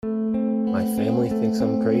My Family Thinks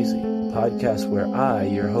I'm Crazy, a podcast where I,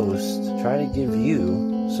 your host, try to give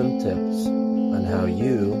you some tips on how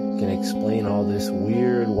you can explain all this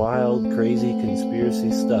weird, wild, crazy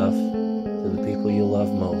conspiracy stuff to the people you love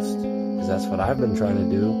most. Because that's what I've been trying to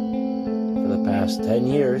do for the past 10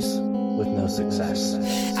 years with no success.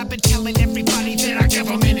 I've been telling everybody that our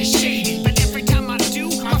government is shady, but every time I do,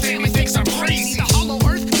 my family thinks I'm crazy. The hollow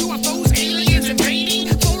earth, UFOs, aliens invading,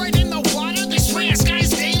 fluoride in the water, they swear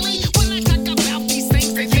skies daily. When I talk about these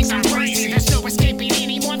things, they think I'm crazy. There's no escaping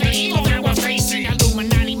anymore the evil that we're facing.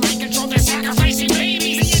 Illuminati mind control, they're sacrificing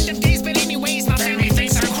babies. The end of days, but anyways, my family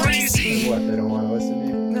thinks I'm crazy. What, they don't want to listen to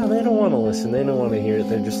you? No, they don't want to listen. They don't want to hear it.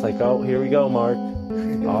 They're just like, oh, here we go, Mark.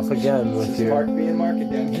 Off again with your... Mark being Mark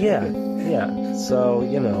again. Yeah. So,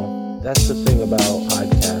 that's the thing about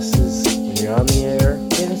podcasts is when you're on the air,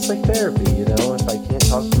 and it's like therapy, If I can't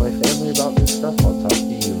talk to my family about this stuff, I'll talk to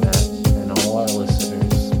you, Matt, and all our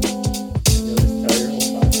listeners. You'll just tell your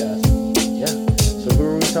whole podcast. Yeah. So who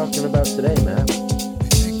are we talking about today, Matt? They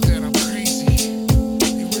think that I'm crazy.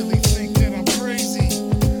 They really think that I'm crazy.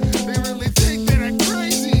 They really think that I'm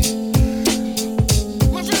crazy.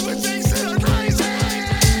 My family thinks that I'm crazy.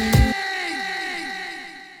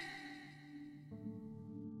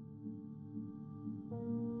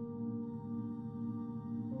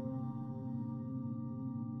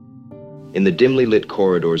 In the dimly lit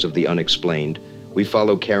corridors of the unexplained, we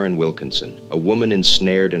follow Karin Wilkinson, a woman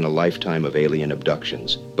ensnared in a lifetime of alien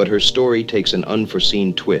abductions. But her story takes an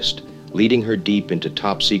unforeseen twist, leading her deep into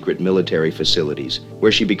top-secret military facilities,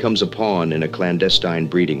 where she becomes a pawn in a clandestine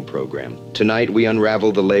breeding program. Tonight, we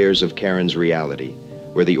unravel the layers of Karin's reality,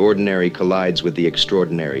 where the ordinary collides with the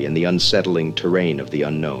extraordinary in the unsettling terrain of the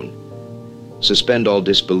unknown. Suspend all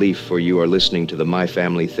disbelief, for you are listening to the My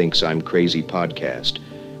Family Thinks I'm Crazy podcast,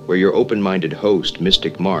 where your open-minded host,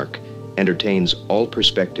 Mystic Mark, entertains all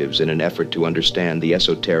perspectives in an effort to understand the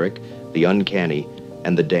esoteric, the uncanny,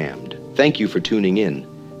 and the damned. Thank you for tuning in.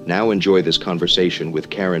 Now enjoy this conversation with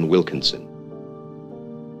Karin Wilkinson.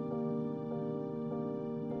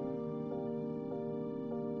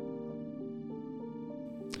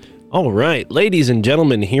 All right, ladies and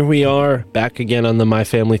gentlemen, here we are back again on the My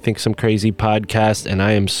Family Thinks I'm Crazy podcast, and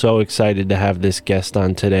I am so excited to have this guest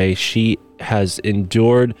on today. She has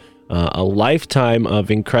endured a lifetime of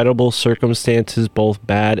incredible circumstances, both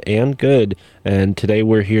bad and good, and today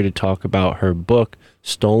we're here to talk about her book,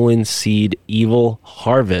 Stolen Seed, Evil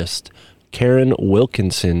Harvest. Karin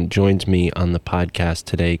Wilkinson joins me on the podcast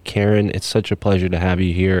today. Karin, it's such a pleasure to have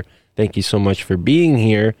you here. Thank you so much for being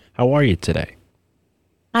here. How are you today?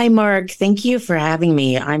 Hi, Mark. Thank you for having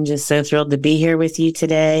me. I'm just so thrilled to be here with you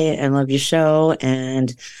today and love your show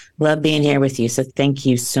and love being here with you. So thank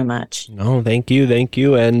you so much. No, thank you.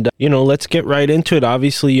 And, let's get right into it.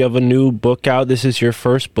 Obviously, you have a new book out. This is your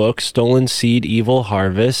first book, Stolen Seed, Evil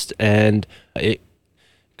Harvest, and it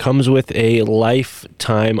comes with a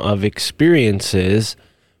lifetime of experiences.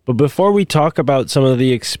 But before we talk about some of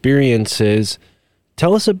the experiences,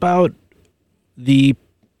 tell us about the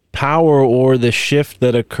power or the shift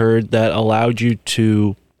that occurred that allowed you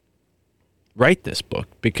to write this book,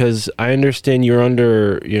 because I understand you're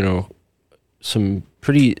under, some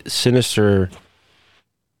pretty sinister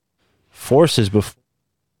forces before.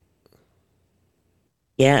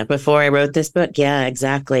 Yeah, before I wrote this book. Yeah,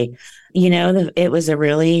 exactly. It was a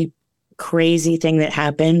really crazy thing that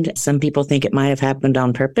happened. Some people think it might have happened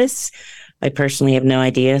on purpose. I personally have no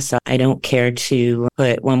idea, so I don't care to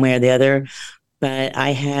put one way or the other. But I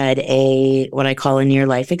had what I call a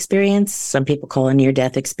near-life experience. Some people call a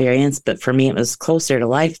near-death experience, but for me, it was closer to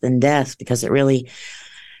life than death because it really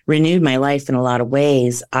renewed my life in a lot of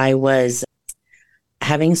ways. I was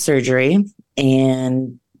having surgery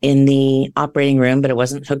and in the operating room, but it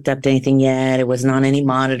wasn't hooked up to anything yet. It wasn't on any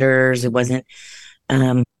monitors. It wasn't,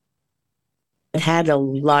 it had a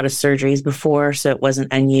lot of surgeries before, so it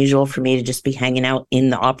wasn't unusual for me to just be hanging out in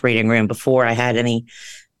the operating room before I had any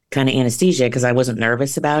kind of anesthesia because I wasn't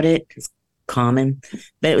nervous about it. It's common,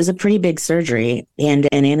 but it was a pretty big surgery. And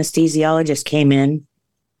an anesthesiologist came in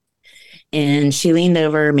and she leaned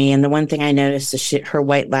over me. And the one thing I noticed is her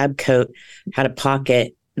white lab coat had a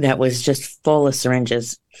pocket that was just full of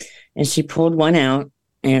syringes. And she pulled one out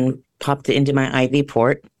and popped it into my IV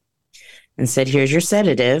port and said, "Here's your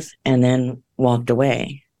sedative," and then walked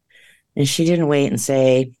away. And she didn't wait and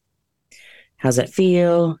say, "How's that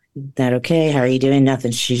feel? That okay? How are you doing?"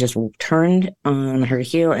 Nothing. She just turned on her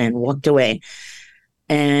heel and walked away.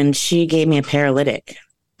 And she gave me a paralytic.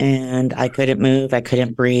 And I couldn't move. I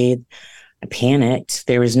couldn't breathe. I panicked.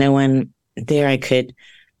 There was no one there I could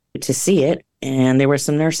to see it. And there were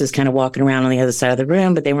some nurses kind of walking around on the other side of the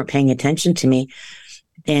room, but they weren't paying attention to me.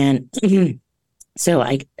 And so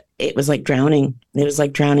it was like drowning. It was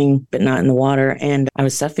like drowning, but not in the water. And I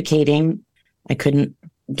was suffocating. I couldn't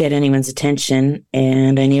get anyone's attention,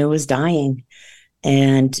 and I knew I was dying.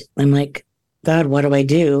 And I'm like, God, what do I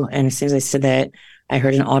do? And as soon as I said that, I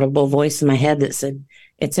heard an audible voice in my head that said,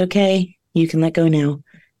 it's okay. You can let go now.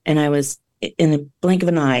 And I was in the blink of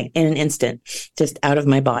an eye, in an instant, just out of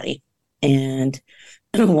my body and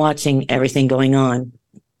watching everything going on.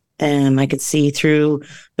 And I could see through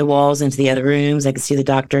the walls into the other rooms. I could see the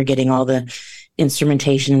doctor getting all the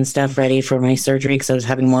instrumentation and stuff ready for my surgery because I was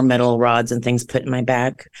having more metal rods and things put in my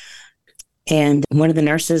back. And one of the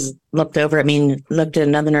nurses looked at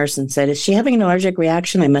another nurse and said, is she having an allergic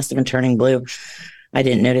reaction? I must have been turning blue. I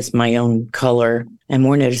didn't notice my own color and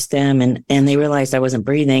more noticed them. And they realized I wasn't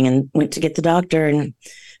breathing and went to get the doctor. And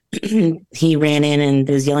he ran in and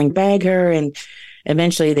was yelling, bag her. And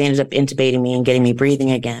eventually they ended up intubating me and getting me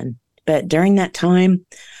breathing again. But during that time,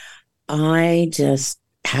 I just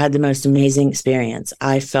had the most amazing experience.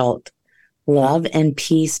 I felt love and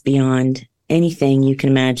peace beyond anything you can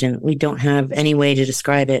imagine. We don't have any way to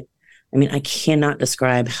describe it. I mean, I cannot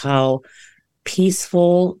describe how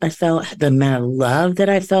peaceful I felt. The amount of love that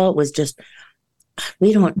I felt was just,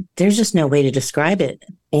 there's just no way to describe it.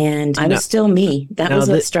 And I was still me. That was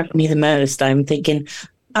what struck me the most. I'm thinking,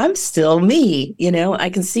 I'm still me. I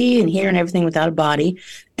can see and hear and everything without a body.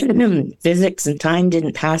 Physics and time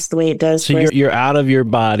didn't pass the way it does. So you're out of your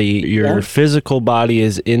body. Your physical body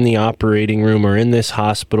is in the operating room or in this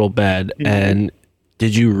hospital bed. Mm-hmm. And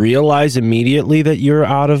did you realize immediately that you're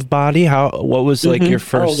out of body? What was like your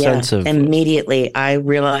first sense of? Immediately, I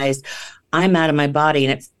realized I'm out of my body,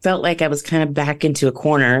 and it felt like I was kind of back into a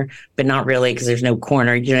corner, but not really because there's no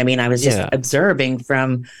corner. You know what I mean? I was just observing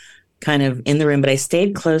from kind of in the room, but I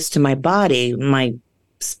stayed close to my body, my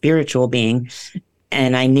spiritual being.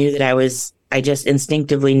 And I knew that I just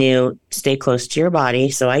instinctively knew, stay close to your body.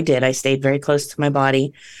 So I did. I stayed very close to my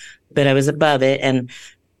body, but I was above it and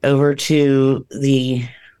over to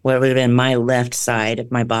what would have been my left side of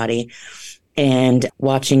my body and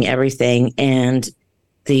watching everything and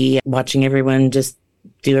watching everyone just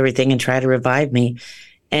do everything and try to revive me.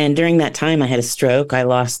 And during that time, I had a stroke. I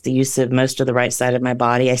lost the use of most of the right side of my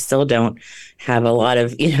body. I still don't have a lot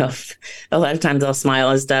of times I'll smile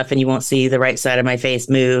and stuff and you won't see the right side of my face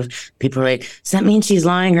move. People are like, does that mean she's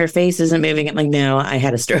lying? Her face isn't moving. I'm like, no, I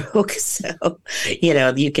had a stroke. So,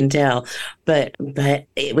 you can tell. But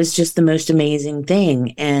it was just the most amazing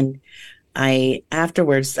thing. And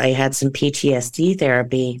afterwards, I had some PTSD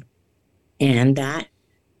therapy, and that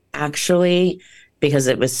actually, because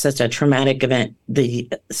it was such a traumatic event, the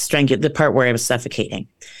part where I was suffocating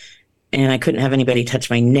and I couldn't have anybody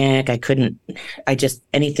touch my neck.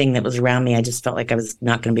 Anything that was around me, I just felt like I was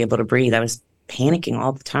not going to be able to breathe. I was panicking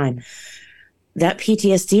all the time. That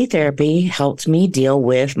PTSD therapy helped me deal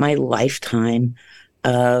with my lifetime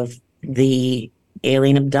of the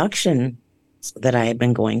alien abduction that I had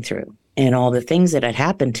been going through and all the things that had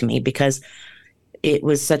happened to me, because it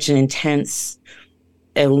was such an intense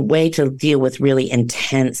a way to deal with really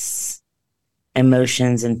intense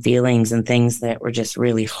emotions and feelings and things that were just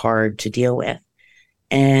really hard to deal with.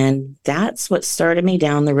 And that's what started me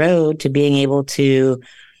down the road to being able to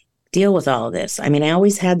deal with all of this. I mean, I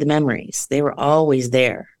always had the memories. They were always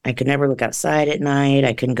there. I could never look outside at night.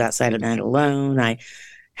 I couldn't go outside at night alone. I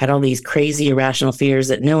had all these crazy irrational fears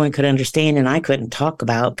that no one could understand and I couldn't talk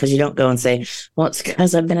about, because you don't go and say, well, it's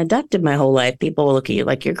because I've been abducted my whole life. People will look at you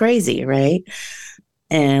like you're crazy, right?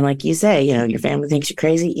 And like you say, your family thinks you're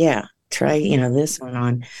crazy. Yeah, try, this one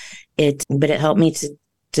on it. But it helped me to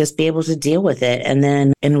just be able to deal with it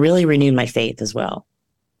and really renewed my faith as well.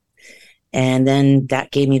 And then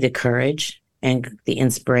that gave me the courage and the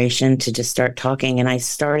inspiration to just start talking. And I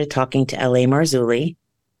started talking to L.A. Marzulli.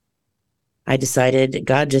 I decided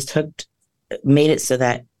God just made it so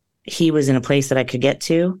that he was in a place that I could get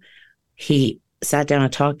to. He sat down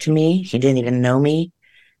and talked to me. He didn't even know me.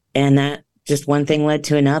 And that just one thing led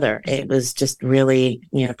to another. It was just really,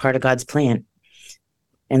 part of God's plan.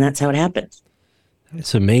 And that's how it happened.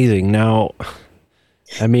 It's amazing. Now,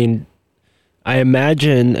 I mean, I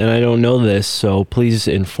imagine, and I don't know this, so please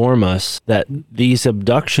inform us, that these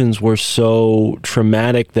abductions were so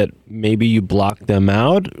traumatic that maybe you blocked them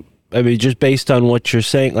out. I mean, just based on what you're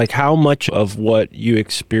saying, like how much of what you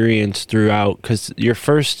experienced throughout, because your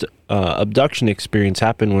first abduction experience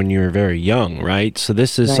happened when you were very young, right? So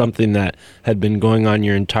this is something that had been going on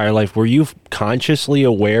your entire life. Were you consciously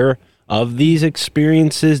aware of these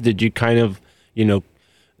experiences? Did you kind of,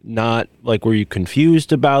 not like, were you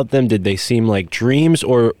confused about them? Did they seem like dreams,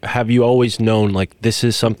 or have you always known like this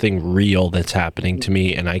is something real that's happening to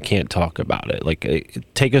me and I can't talk about it? Like,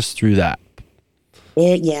 take us through that.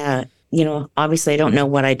 Yeah. Obviously I don't know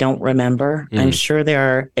what I don't remember. I'm sure there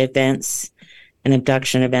are events and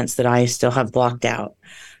abduction events that I still have blocked out.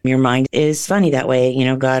 Your mind is funny that way.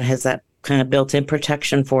 God has that kind of built-in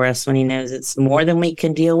protection for us when he knows it's more than we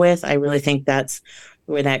can deal with. I really think that's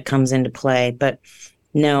where that comes into play. But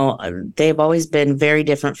no, they've always been very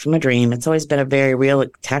different from a dream. It's always been a very real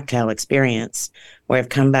tactile experience where I've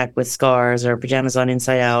come back with scars or pajamas on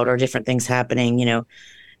inside out or different things happening.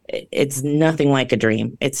 It's nothing like a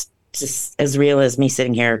dream. It's just as real as me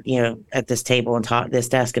sitting here, at this table and this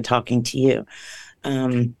desk and talking to you.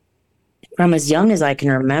 From as young as I can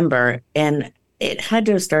remember, and it had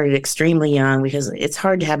to have started extremely young because it's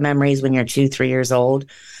hard to have memories when you're 2-3 years old.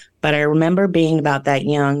 But I remember being about that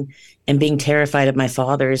young and being terrified of my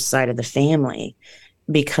father's side of the family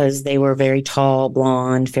because they were very tall,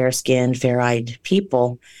 blonde, fair-skinned, fair-eyed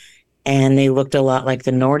people. And they looked a lot like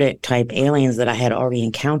the Nordic type aliens that I had already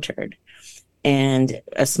encountered. And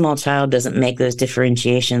a small child doesn't make those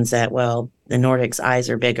differentiations that, well, the Nordics' eyes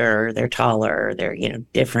are bigger, or they're taller, or they're,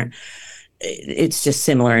 different. It's just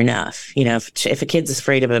similar enough. If a kid's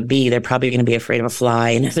afraid of a bee, they're probably going to be afraid of a fly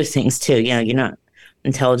and other things too. You're not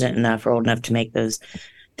intelligent enough or old enough to make those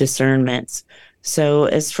discernments. So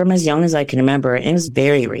from as young as I can remember, it was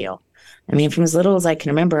very real. I mean, from as little as I can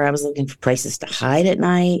remember, I was looking for places to hide at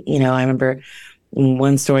night. I remember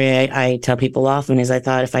one story I tell people often is I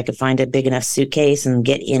thought if I could find a big enough suitcase and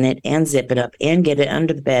get in it and zip it up and get it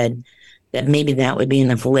under the bed, that maybe that would be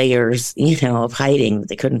enough layers, of hiding.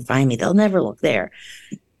 They couldn't find me. They'll never look there,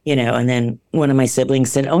 and then one of my siblings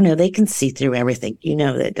said, oh no, they can see through everything.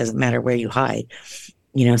 That it doesn't matter where you hide,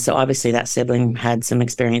 so obviously that sibling had some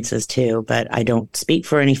experiences too, but I don't speak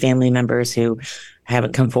for any family members who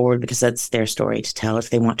haven't come forward because that's their story to tell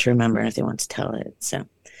if they want to remember and if they want to tell it. So,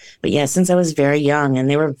 but yeah, since I was very young, and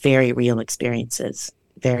they were very real experiences,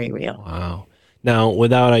 very real. Wow. Now,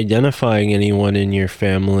 without identifying anyone in your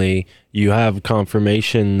family, you have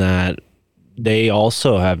confirmation that they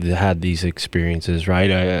also have had these experiences, right?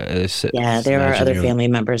 Yeah, there are other family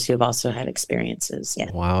members who have also had experiences.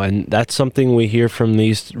 Yeah. Wow, and that's something we hear from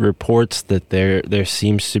these reports, that there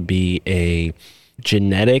seems to be a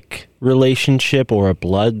genetic relationship or a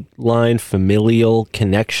bloodline, familial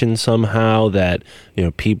connection somehow, that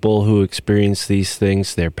people who experience these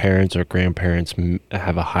things, their parents or grandparents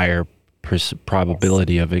have a higher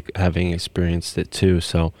probability of having experienced it too.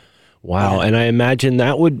 So, wow. Yeah. And I imagine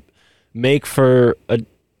that would make for a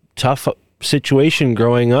tough situation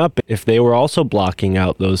growing up if they were also blocking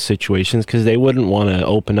out those situations, because they wouldn't want to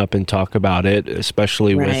open up and talk about it,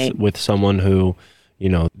 especially with someone who,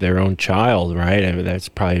 their own child, right? I mean, that's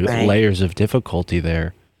probably layers of difficulty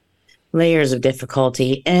there. Layers of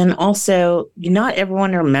difficulty. And also, not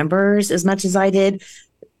everyone remembers as much as I did.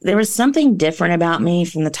 There was something different about me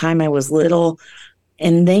from the time I was little,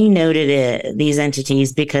 and they noted it, these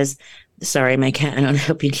entities, because, sorry, my cat, I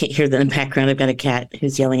hope you can't hear that in the background. I've got a cat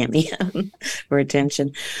who's yelling at me for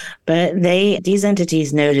attention. But these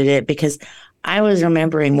entities noted it because I was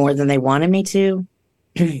remembering more than they wanted me to.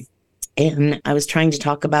 And I was trying to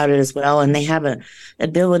talk about it as well. And they have an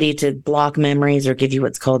ability to block memories or give you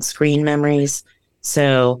what's called screen memories.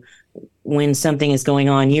 So when something is going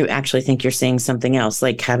on, you actually think you're seeing something else,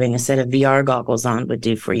 like having a set of VR goggles on would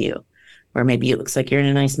do for you. Or maybe it looks like you're in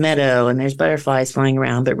a nice meadow and there's butterflies flying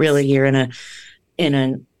around, but really you're in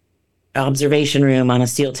an observation room on a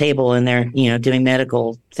steel table and they're, doing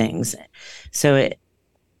medical things. So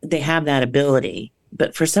they have that ability.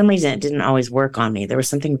 But for some reason, it didn't always work on me. There was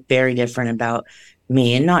something very different about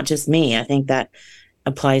me, and not just me. I think that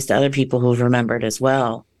applies to other people who've remembered as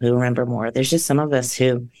well, who remember more. There's just some of us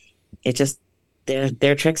who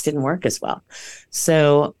their tricks didn't work as well.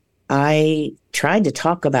 So I tried to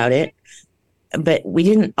talk about it, but we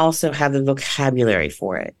didn't also have the vocabulary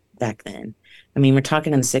for it back then. I mean, we're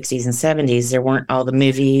talking in the 60s and 70s. There weren't all the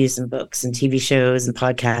movies and books and TV shows and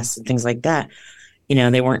podcasts and things like that.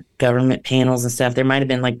 They weren't government panels and stuff. There might have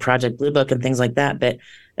been like Project Blue Book and things like that. But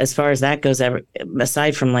as far as that goes,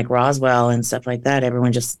 aside from like Roswell and stuff like that,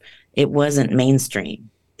 it wasn't mainstream.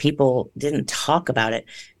 People didn't talk about it.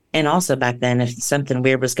 And also back then, if something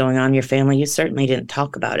weird was going on in your family, you certainly didn't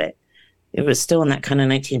talk about it. It was still in that kind of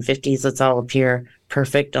 1950s, let's all appear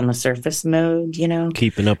perfect on the surface mode,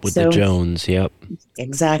 Keeping up with the Jones, yep.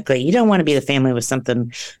 Exactly. You don't want to be the family with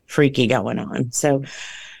something freaky going on. So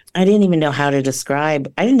I didn't even know how to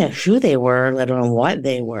describe. I didn't know who they were, let alone what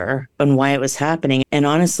they were and why it was happening. And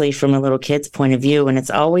honestly, from a little kid's point of view, when it's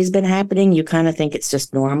always been happening, you kind of think it's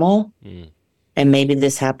just normal. And maybe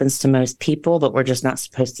this happens to most people, but we're just not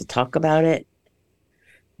supposed to talk about it.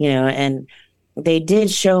 And they did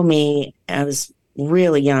show me, I was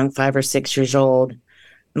really young, 5 or 6 years old,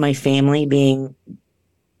 my family being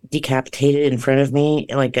decapitated in front of me,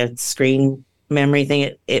 like a screen memory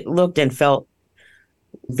thing. It looked and felt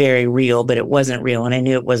very real, but it wasn't real. And I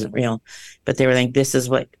knew it wasn't real. But they were like, this is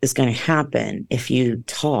what is going to happen if you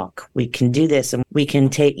talk. We can do this, and we can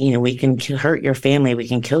take, we can hurt your family. We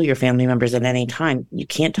can kill your family members at any time. You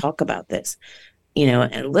can't talk about this.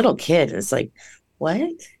 And a little kid is like,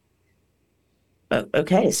 what?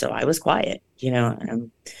 Okay. So I was quiet,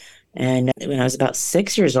 and when I was about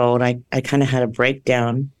 6 years old, I kind of had a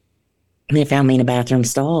breakdown. They found me in a bathroom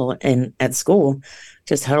stall and at school,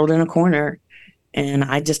 just huddled in a corner. And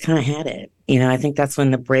I just kind of had it. I think that's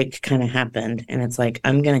when the break kind of happened. And it's like,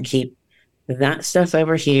 I'm going to keep that stuff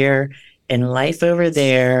over here and life over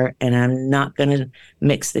there. And I'm not going to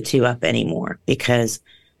mix the two up anymore because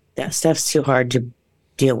that stuff's too hard to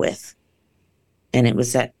deal with. And it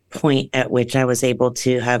was that point at which I was able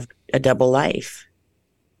to have a double life.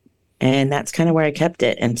 And that's kind of where I kept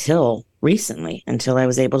it until recently, until I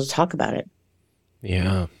was able to talk about it.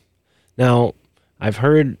 Yeah. Now, I've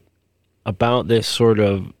heard about this sort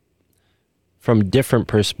of from different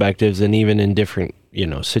perspectives and even in different,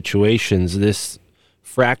 situations, this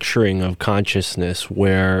fracturing of consciousness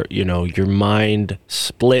where, your mind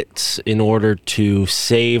splits in order to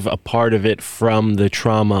save a part of it from the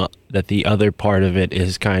trauma that the other part of it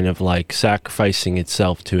is kind of like sacrificing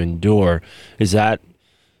itself to endure. Is that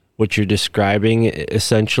what you're describing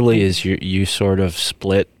essentially? Is you sort of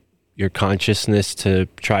split your consciousness to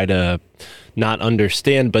try to not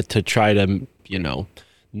understand, but to try to,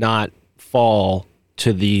 not fall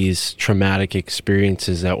to these traumatic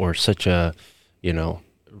experiences that were such a,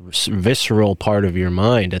 visceral part of your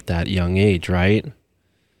mind at that young age, right?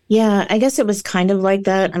 Yeah, I guess it was kind of like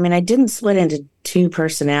that. I mean, I didn't split into two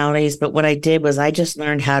personalities, but what I did was I just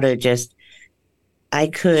learned how to I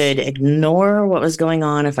could ignore what was going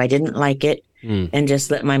on if I didn't like it and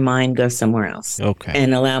just let my mind go somewhere else. Okay.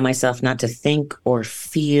 And allow myself not to think or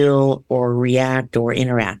feel or react or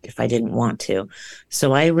interact if I didn't want to.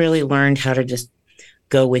 So I really learned how to just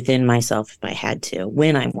go within myself if I had to,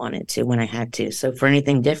 when I wanted to, when I had to. So for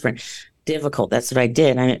anything difficult, that's what I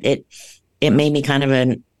did. It made me kind of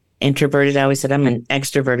an introverted. I always said I'm an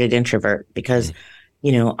extroverted introvert because,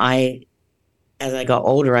 as I got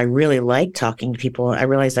older, I really liked talking to people. I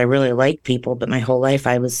realized I really liked people, but my whole life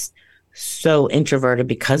I was so introverted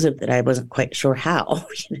because of that. I wasn't quite sure how,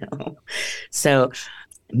 So,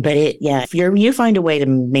 but if you find a way to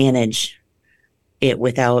manage it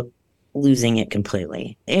without losing it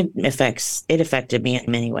completely, it affected me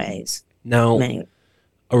in many ways. Now,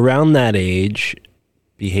 around that age,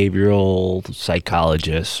 behavioral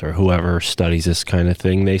psychologists or whoever studies this kind of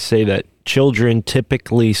thing, they say that children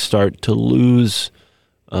typically start to lose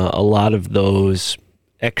a lot of those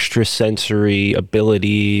extrasensory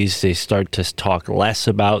abilities. They start to talk less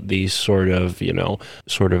about these sort of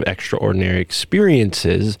extraordinary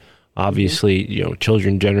experiences. Obviously,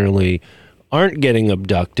 children generally aren't getting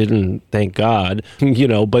abducted, and thank God,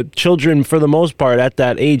 but children for the most part at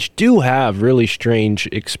that age do have really strange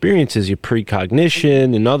experiences, your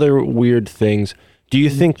precognition and other weird things. Do you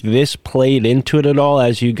think this played into it at all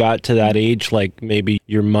as you got to that age? Like maybe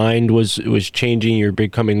your mind was changing, you're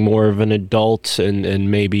becoming more of an adult,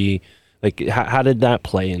 and maybe like how did that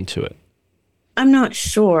play into it? I'm not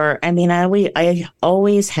sure. I mean, I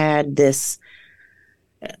always had this,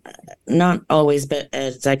 not always, but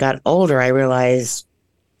as I got older, I realized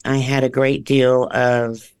I had a great deal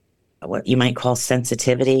of what you might call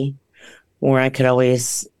sensitivity, where I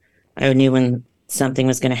knew when something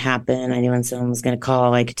was going to happen. I knew when someone was going to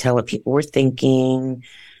call. I could tell what people were thinking.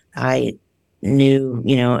 I knew,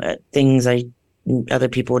 things other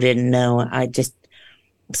people didn't know.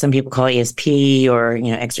 Some people call it ESP or,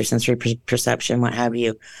 extrasensory perception, what have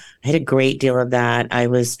you. I had a great deal of that. I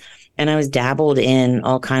was dabbled in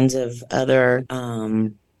all kinds of other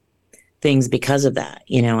things because of that.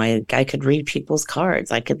 I could read people's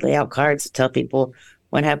cards. I could lay out cards to tell people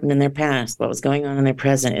what happened in their past, what was going on in their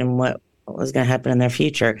present, and what was going to happen in their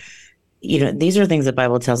future. These are things the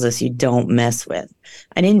Bible tells us you don't mess with.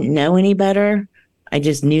 I didn't know any better. I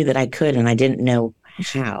just knew that I could, and I didn't know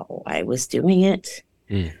how I was doing it.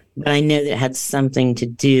 But I know that it had something to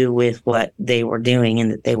do with what they were doing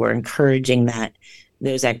and that they were encouraging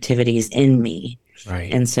those activities in me.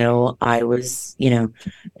 Right. And so I was, and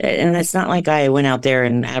it's not like I went out there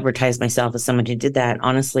and advertised myself as someone who did that.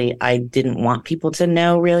 Honestly, I didn't want people to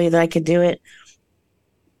know really that I could do it.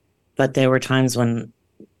 But there were times when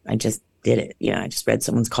I just did it. I just read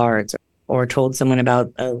someone's cards or told someone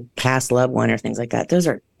about a past loved one or things like that. Those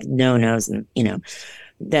are no-nos. And,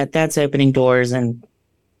 that's opening doors and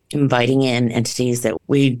inviting in entities that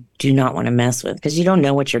we do not want to mess with, because you don't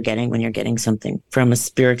know what you're getting when you're getting something from a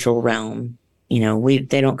spiritual realm.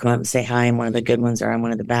 They don't come up and say, hi, I'm one of the good ones or I'm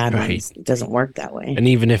one of the bad ones. It doesn't work that way. And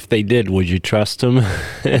even if they did, would you trust them?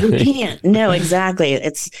 You can't. No, exactly.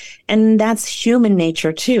 And that's human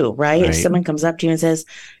nature too, right? If someone comes up to you and says,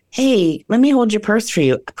 hey, let me hold your purse for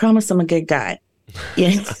you, I promise I'm a good guy.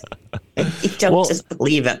 You don't just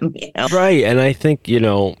believe him. Right. And I think,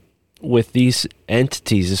 with these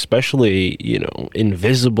entities, especially,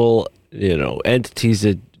 invisible, entities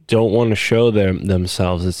that don't want to show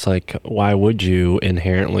themselves, it's like, why would you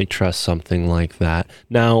inherently trust something like that?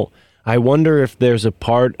 Now, I wonder if there's a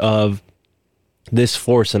part of this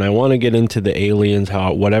force, and I want to get into the aliens,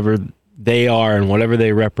 whatever they are and whatever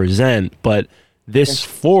they represent, but this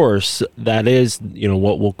force that is,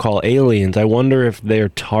 what we'll call aliens, I wonder if they're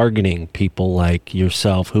targeting people like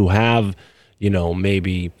yourself who have,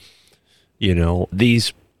 maybe,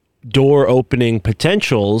 these door opening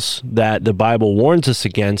potentials that the Bible warns us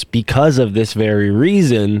against, because of this very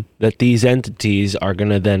reason, that these entities are going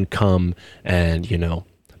to then come and,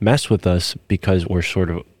 mess with us because we're sort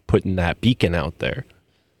of putting that beacon out there.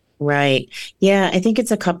 Right. Yeah, I think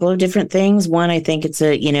it's a couple of different things. One, I think it's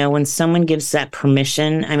when someone gives that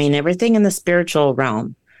permission, everything in the spiritual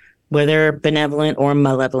realm, whether benevolent or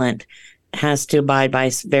malevolent, has to abide by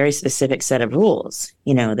a very specific set of rules.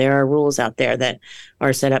 There are rules out there that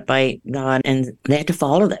are set up by God, and they have to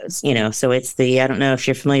follow those, So it's I don't know if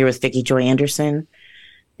you're familiar with Vicki Joy Anderson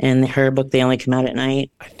and her book, They Only Come Out at Night.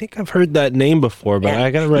 I think I've heard that name before, but I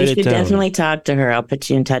got to write it down. You should definitely talk to her. I'll put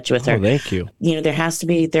you in touch with her. Oh, thank you.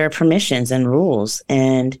 There are permissions and rules.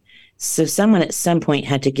 And so someone at some point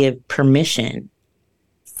had to give permission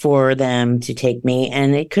for them to take me.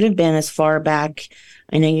 And it could have been as far back.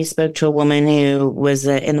 I know you spoke to a woman who was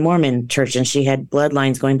in the Mormon church, and she had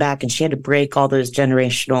bloodlines going back, and she had to break all those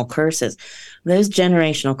generational curses. Those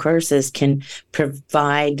generational curses can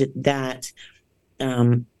provide that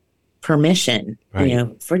permission,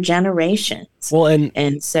 for generations. Well,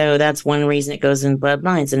 and so that's one reason it goes in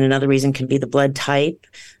bloodlines. And another reason can be the blood type,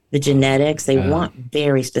 the genetics. They want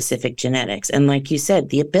very specific genetics. And like you said,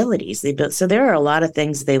 the abilities. So there are a lot of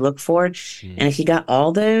things they look for. And if you got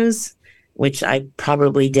all those, which I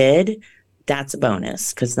probably did, that's a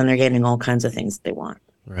bonus, because then they're getting all kinds of things that they want.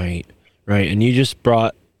 Right. And you just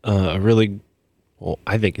brought well,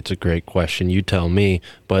 I think it's a great question. You tell me.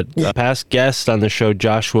 But a past guest on the show,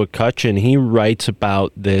 Joshua Cutchin, he writes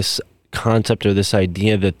about this concept or this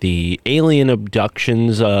idea that the alien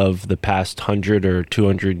abductions of the past 100 or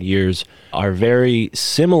 200 years are very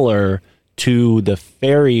similar to the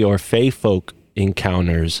fairy or fae folk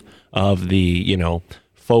encounters of the,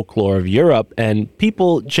 folklore of Europe. And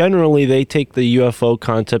people generally, they take the UFO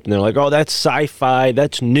concept and they're like, oh, that's sci-fi,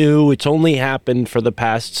 that's new, it's only happened for the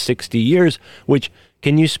past 60 years, which,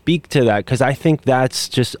 can you speak to that? Because I think that's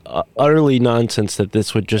just utterly nonsense that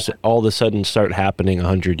this would just all of a sudden start happening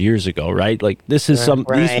 100 years ago, right? Like, this is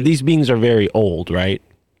these beings are very old, right?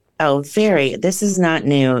 Oh, very. This is not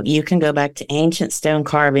new. You can go back to ancient stone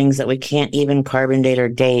carvings that we can't even carbon date or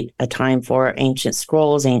date a time for, ancient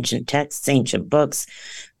scrolls, ancient texts, ancient books,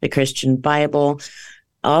 the Christian Bible.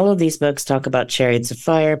 All of these books talk about chariots of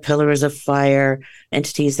fire, pillars of fire,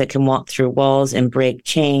 entities that can walk through walls and break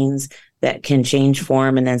chains, that can change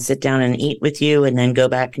form and then sit down and eat with you and then go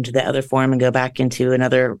back into the other form and go back into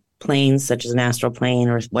another plane, such as an astral plane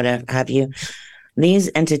or whatever have you.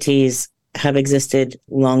 These entities have existed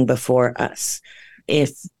long before us.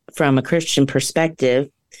 If from a Christian perspective,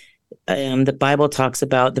 the Bible talks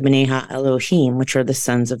about the B'nai Ha-Elohim, which are the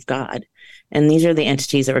sons of God. And these are the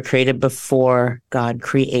entities that were created before God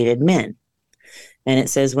created men. And it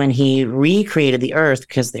says when he recreated the earth,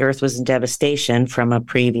 because the earth was in devastation from a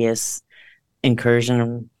previous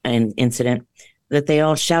incursion and incident, that they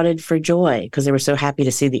all shouted for joy because they were so happy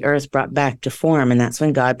to see the earth brought back to form. And that's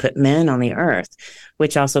when God put men on the earth,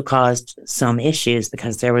 which also caused some issues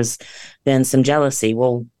because there was then some jealousy.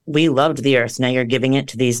 Well, we loved the earth. Now you're giving it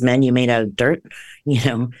to these men you made out of dirt. We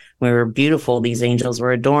were beautiful. These angels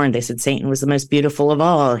were adorned. They said Satan was the most beautiful of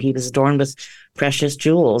all. He was adorned with precious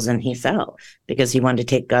jewels, and he fell because he wanted to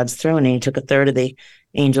take God's throne, and he took a third of the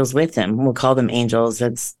angels with him. We'll call them angels.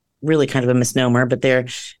 That's really kind of a misnomer, but they're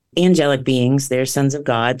angelic beings. They're sons of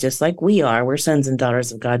God, just like we are. We're sons and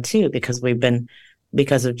daughters of God too, because we've been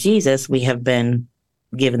because of Jesus, we have been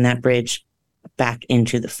given that bridge back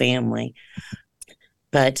into the family.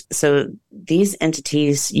 But so these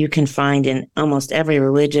entities you can find in almost every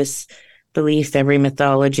religious belief, every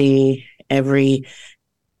mythology, every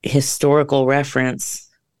historical reference,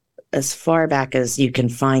 as far back as you can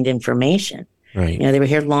find information. Right. You know, they were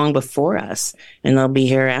here long before us, and they'll be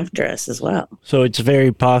here after us as well. So it's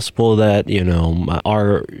very possible that, you know,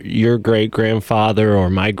 your great-grandfather or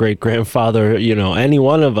my great-grandfather, you know, any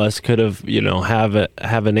one of us could have, you know, have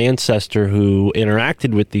an ancestor who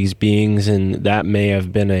interacted with these beings, and that may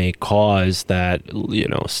have been a cause that, you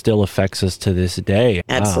know, still affects us to this day.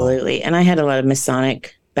 Wow. Absolutely. And I had a lot of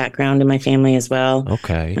Masonic background in my family as well.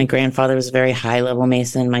 Okay. My grandfather was a very high-level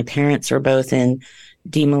Mason. My parents were both in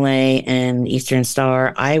D-Malay and Eastern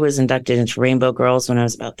Star. I was inducted into Rainbow Girls when I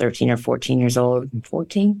was about 13 or 14 years old.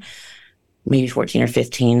 14? Maybe 14 or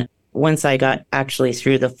 15. Once I got actually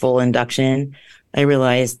through the full induction, I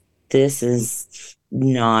realized this is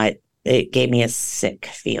not, it gave me a sick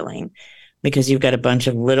feeling, because you've got a bunch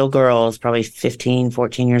of little girls, probably 15,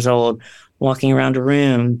 14 years old, walking around a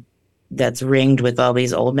room that's ringed with all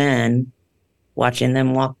these old men, watching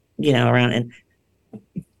them walk, you know, around, and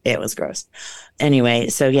it was gross. Anyway,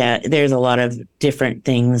 so yeah, there's a lot of different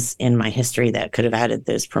things in my history that could have added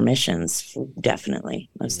those permissions. Definitely,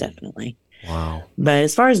 most definitely. Wow. But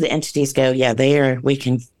as far as the entities go, yeah, we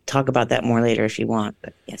can talk about that more later if you want,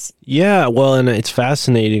 but yes. Yeah, well, and it's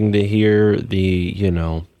fascinating to hear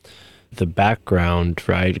the background,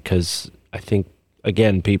 right? Because I think,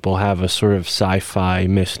 again, people have a sort of sci-fi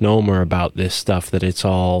misnomer about this stuff, that it's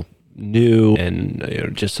all new and, you know,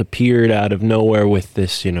 just appeared out of nowhere with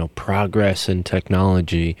this, you know, progress in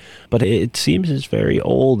technology. But it seems it's very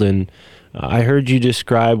old. And I heard you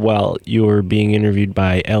describe, while you were being interviewed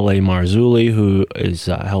by L.A. Marzulli, who is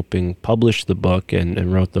helping publish the book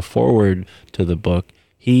and wrote the foreword to the book.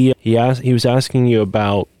 He was asking you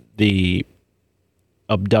about the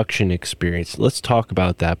abduction experience. Let's talk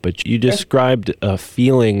about that. But you described a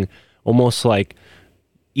feeling almost like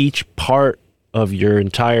each part of your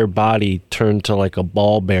entire body turned to like a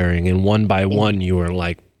ball bearing, and one by one you were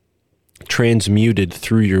like transmuted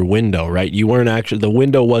through your window, right? You weren't actually, the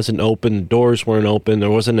window wasn't open, the doors weren't open, there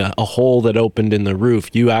wasn't a hole that opened in the roof.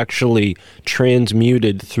 You actually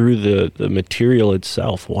transmuted through the material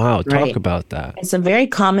itself. Wow, talk Right. about that. It's a very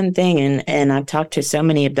common thing, and I've talked to so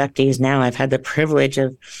many abductees now. I've had the privilege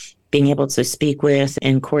of being able to speak with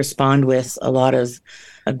and correspond with a lot of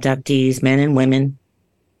abductees, men and women,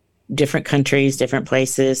 different countries, different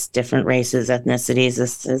places, different races,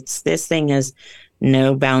 ethnicities. This thing has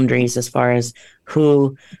no boundaries as far as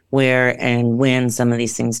who, where, and when some of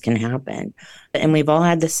these things can happen. And we've all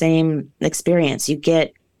had the same experience. You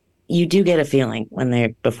do get a feeling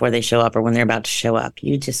before they show up or when they're about to show up.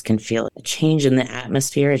 You just can feel a change in the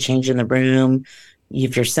atmosphere, a change in the room.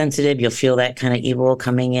 If you're sensitive, you'll feel that kind of evil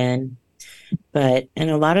coming in. And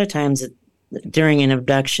a lot of times during an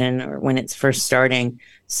abduction or when it's first starting,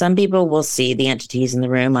 some people will see the entities in the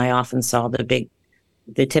room. I often saw the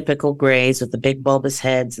typical grays with the big bulbous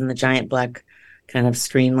heads and the giant black kind of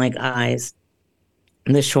screen-like eyes,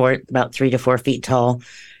 and the short, about 3 to 4 feet tall.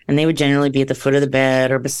 And they would generally be at the foot of the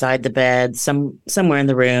bed or beside the bed, somewhere in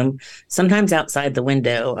the room, sometimes outside the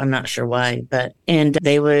window. I'm not sure why, and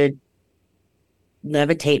they would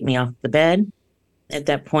levitate me off the bed. At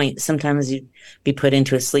that point, sometimes you'd be put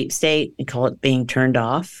into a sleep state. We call it being turned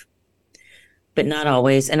off, but not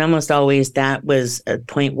always. And almost always that was a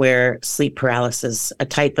point where sleep paralysis, a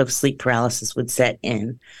type of sleep paralysis, would set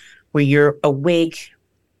in, where you're awake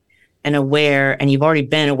and aware, and you've already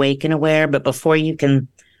been awake and aware, but before you can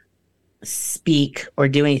speak or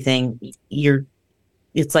do anything,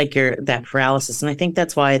 it's like you're that paralysis. And I think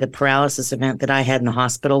that's why the paralysis event that I had in the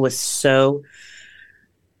hospital was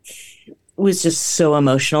just so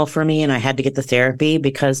emotional for me, and I had to get the therapy,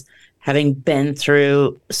 because having been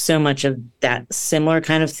through so much of that similar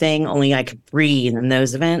kind of thing, only I could breathe in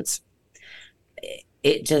those events,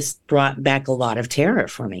 it just brought back a lot of terror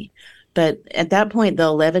for me. But at that point, they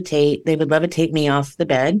would levitate me off the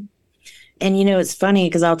bed. And, you know, it's funny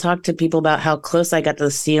because I'll talk to people about how close I got to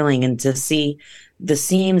the ceiling and to see the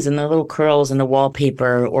seams and the little curls in the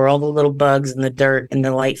wallpaper, or all the little bugs in the dirt and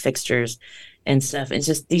the light fixtures and stuff. It's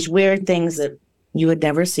just these weird things that you would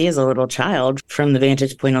never see as a little child from the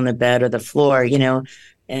vantage point on the bed or the floor, you know,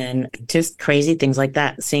 and just crazy things like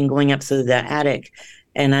that, seeing going up to the attic.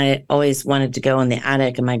 And I always wanted to go in the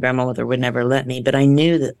attic, and my grandmother would never let me, but I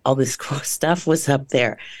knew that all this cool stuff was up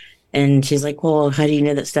there. And she's like, well, how do you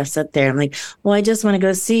know that stuff's up there? I'm like, well, I just want to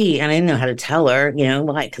go see. And I didn't know how to tell her, you know,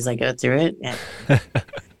 why? Because I go through it. Yeah.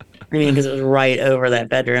 I mean, because it was right over that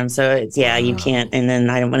bedroom. So it's, yeah, you can't. And then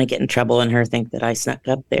I don't want to get in trouble and her think that I snuck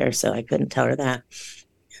up there. So I couldn't tell her that.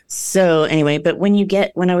 So anyway, but when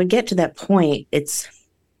I would get to that point, it's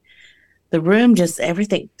the room, just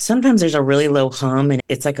everything. Sometimes there's a really low hum, and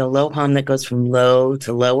it's like a low hum that goes from low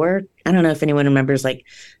to lower. I don't know if anyone remembers like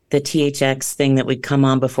the THX thing that would come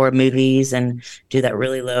on before movies and do that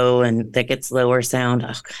really low and that gets lower sound. Oh,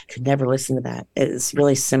 I could never listen to that. It's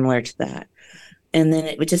really similar to that. And then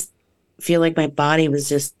it would just feel like my body was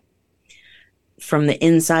just from the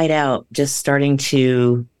inside out, just starting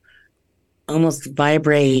to almost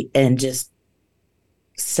vibrate and just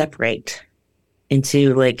separate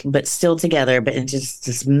into like, but still together, but in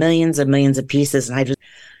just millions and millions of pieces. And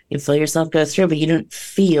you feel yourself go through, but you didn't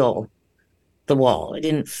feel the wall. It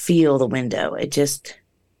didn't feel the window. It just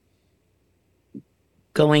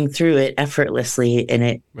going through it effortlessly. And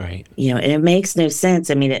it, Right. and it makes no sense.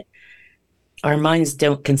 I mean, our minds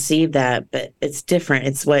don't conceive that, but it's different.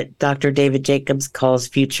 It's what Dr. David Jacobs calls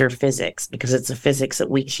future physics, because it's a physics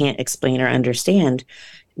that we can't explain or understand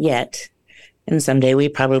yet. And someday we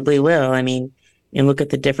probably will. I mean, and look at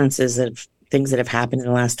the differences of things that have happened in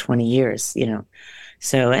the last 20 years,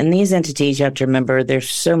 So, and these entities, you have to remember, they're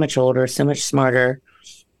so much older, so much smarter.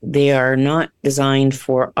 They are not designed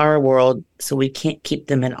for our world, so we can't keep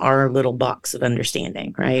them in our little box of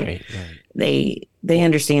understanding, right? Right. They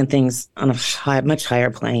understand things on a much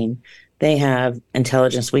higher plane. They have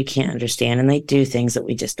intelligence we can't understand, and they do things that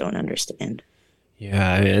we just don't understand.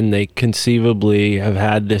 Yeah, and they conceivably have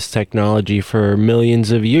had this technology for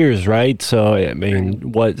millions of years, right? So, I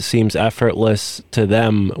mean, what seems effortless to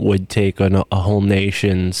them would take a whole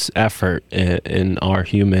nation's effort in our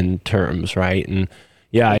human terms, right? And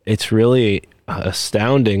yeah, it's really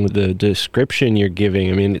astounding, the description you're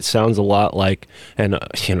giving. I mean, it sounds a lot like, and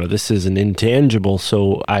this is an intangible,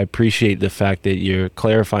 so I appreciate the fact that you're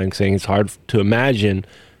clarifying, saying it's hard to imagine.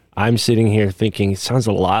 I'm sitting here thinking it sounds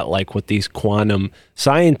a lot like what these quantum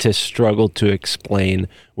scientists struggle to explain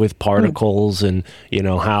with particles and,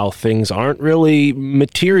 how things aren't really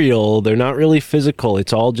material. They're not really physical.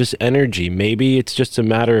 It's all just energy. Maybe it's just a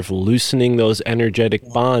matter of loosening those energetic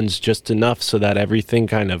bonds just enough so that everything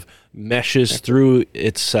kind of meshes through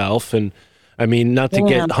itself. And I mean, not to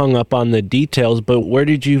get hung up on the details, but where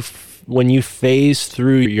did you, when you phased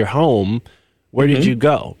through your home, where did you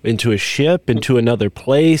go? Into a ship, into another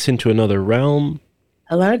place, into another realm?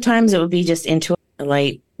 A lot of times it would be just into a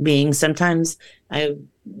light being. Sometimes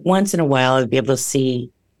once in a while, I'd be able to see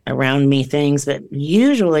around me things, but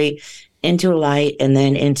usually into a light and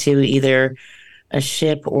then into either a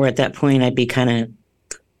ship, or at that point I'd be kind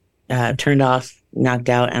of turned off, knocked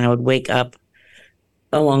out, and I would wake up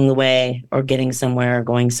along the way or getting somewhere or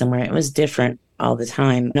going somewhere. It was different all the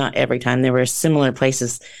time. Not every time. There were similar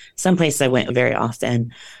places. Some places I went very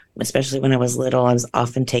often, especially when I was little. I was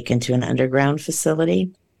often taken to an underground facility.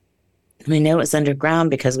 And I know it's underground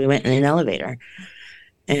because we went in an elevator.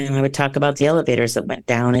 And I would talk about the elevators that went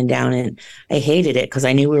down and down. And I hated it because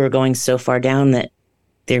I knew we were going so far down that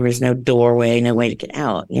there was no doorway, no way to get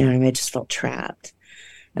out. I just felt trapped.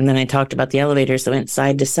 And then I talked about the elevators that went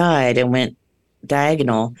side to side and went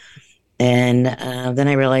diagonal. And then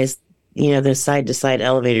I realized, those side-to-side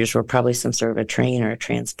elevators were probably some sort of a train or a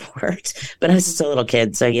transport. But I was just a little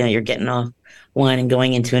kid, so, you're getting off one and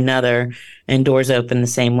going into another, and doors open the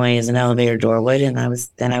same way as an elevator door would. And I was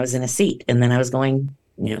in a seat, and then I was going,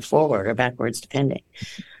 forward or backwards, depending.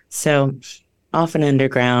 So often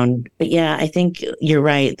underground. But yeah, I think you're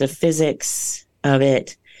right. The physics of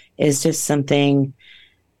it is just something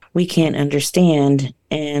we can't understand.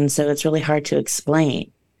 And so it's really hard to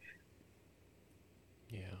explain.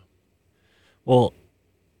 Well,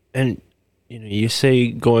 and you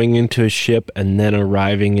say going into a ship and then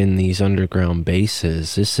arriving in these underground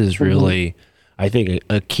bases. This is really, I think,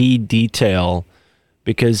 a key detail,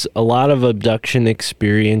 because a lot of abduction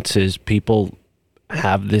experiences, people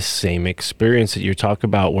have this same experience that you're talking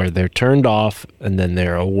about, where they're turned off and then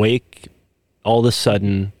they're awake all of a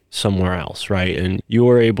sudden somewhere else, right? And you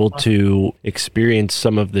were able to experience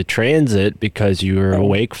some of the transit because you were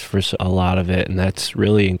awake for a lot of it. And that's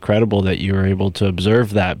really incredible that you were able to observe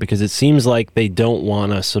that, because it seems like they don't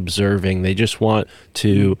want us observing. They just want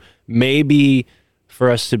to maybe for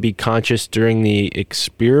us to be conscious during the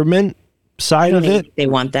experiment side of it. They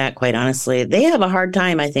want that, quite honestly. They have a hard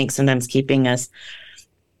time, I think, sometimes keeping us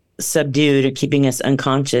subdued or keeping us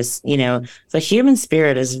unconscious. The human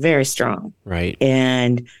spirit is very strong. Right.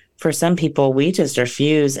 And for some people, we just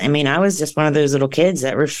refuse. I mean, I was just one of those little kids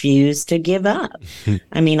that refused to give up.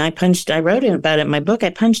 I mean, I wrote about it in my book.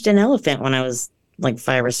 I punched an elephant when I was like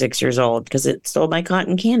 5 or 6 years old because it stole my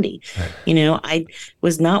cotton candy. I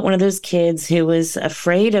was not one of those kids who was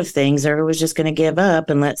afraid of things or was just going to give up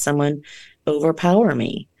and let someone overpower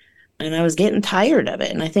me. And I was getting tired of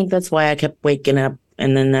it. And I think that's why I kept waking up.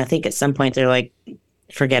 And then I think at some point they're like,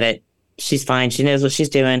 forget it. She's fine. She knows what she's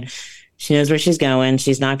doing. She knows where she's going.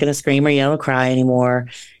 She's not going to scream or yell or cry anymore.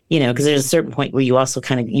 Because there's a certain point where you also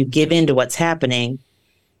you give in to what's happening.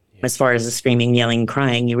 As far as the screaming, yelling,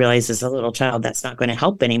 crying, you realize as a little child, that's not going to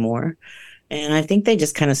help anymore. And I think they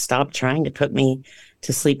just kind of stopped trying to put me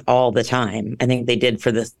to sleep all the time. I think they did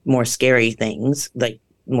for the more scary things, like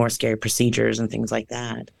more scary procedures and things like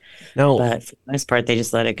that. No. But for the most part, they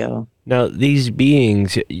just let it go. Now, these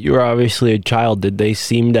beings, you're obviously a child. Did they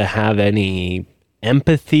seem to have any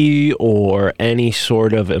empathy or any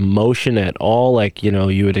sort of emotion at all, like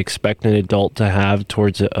you would expect an adult to have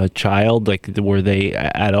towards a child? Like, were they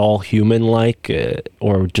at all human-like,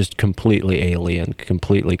 or just completely alien,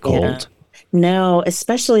 completely cold? Yeah. No,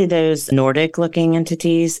 especially those Nordic-looking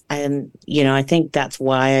entities. And I think that's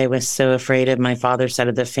why I was so afraid of my father's side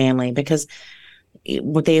of the family, because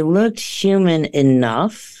they looked human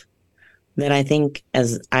enough that I think,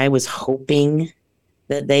 as I was hoping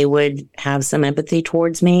that they would have some empathy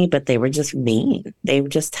towards me, but they were just mean. They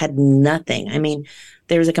just had nothing. I mean,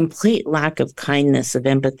 there was a complete lack of kindness, of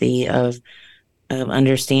empathy, of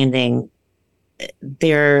understanding.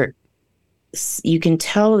 You can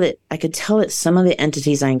tell that I could tell that some of the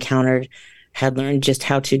entities I encountered had learned just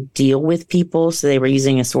how to deal with people. So they were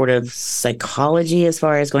using a sort of psychology as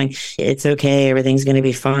far as going, it's okay, everything's going to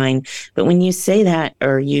be fine. But when you say that,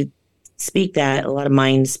 or you speak that, a lot of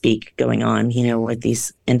mind speak going on, with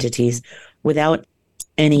these entities without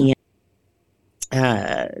any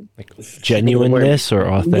like genuineness or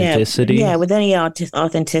authenticity. Yeah, with any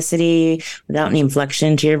authenticity, without any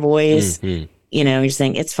inflection to your voice. Mm-hmm. You're just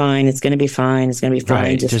saying, it's fine, it's going to be fine, it's going to be fine.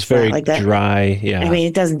 Right, just very like that. dry. Yeah. I mean,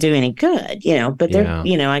 it doesn't do any good, but they're,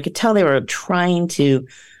 I could tell they were trying to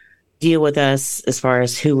deal with us as far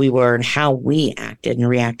as who we were and how we acted and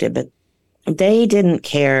reacted, but they didn't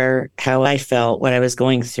care how I felt, what I was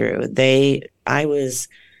going through. I was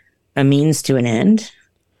a means to an end.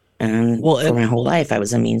 And for my whole life, I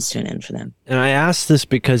was a means to an end for them. And I ask this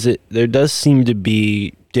because there does seem to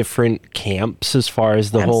be different camps as far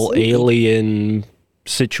as the whole alien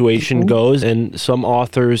situation goes. And some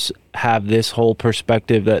authors have this whole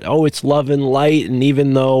perspective that, it's love and light. And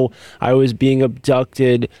even though I was being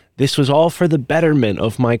abducted, this was all for the betterment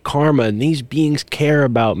of my karma. And these beings care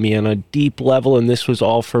about me on a deep level. And this was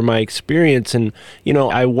all for my experience. And,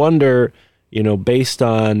 I wonder, based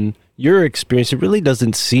on your experience, it really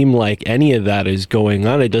doesn't seem like any of that is going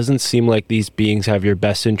on. It doesn't seem like these beings have your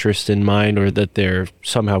best interest in mind, or that they're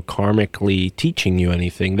somehow karmically teaching you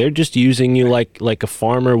anything. They're just using you like a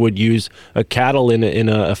farmer would use a cattle in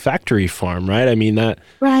a factory farm, right? I mean that.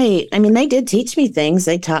 Right. I mean, they did teach me things.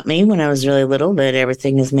 They taught me when I was really little that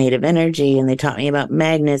everything is made of energy, and they taught me about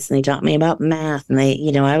magnets, and they taught me about math. And they,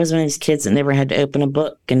 I was one of these kids that never had to open a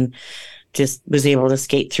book and just was able to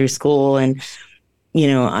skate through school. And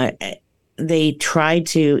they tried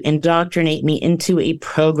to indoctrinate me into a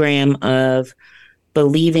program of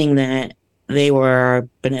believing that they were our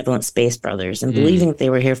benevolent space brothers and believing that they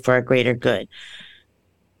were here for our greater good.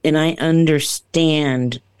 And I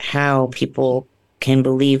understand how people can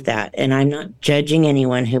believe that. And I'm not judging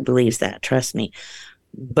anyone who believes that, trust me.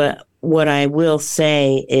 But what I will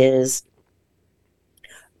say is,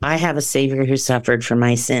 I have a Savior who suffered for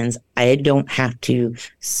my sins. I don't have to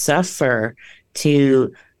suffer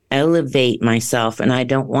to elevate myself, and I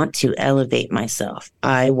don't want to elevate myself.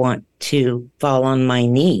 I want to fall on my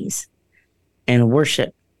knees and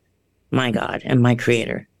worship my God and my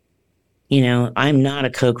Creator. I'm not a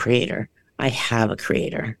co-creator. I have a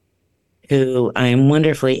Creator who I am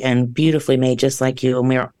wonderfully and beautifully made, just like you, and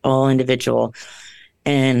we are all individual.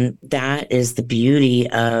 And that is the beauty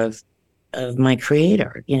of my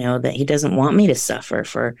Creator, that He doesn't want me to suffer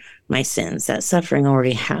for my sins. That suffering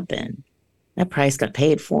already happened. That price got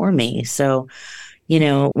paid for me. So,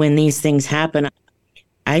 when these things happen,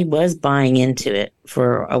 I was buying into it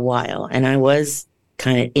for a while, and I was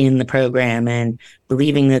kind of in the program and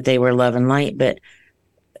believing that they were love and light. But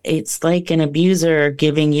it's like an abuser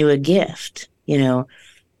giving you a gift.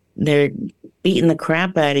 They're beating the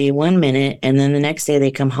crap out of you one minute, and then the next day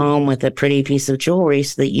they come home with a pretty piece of jewelry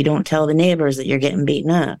so that you don't tell the neighbors that you're getting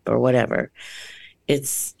beaten up or whatever.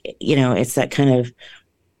 It's that kind of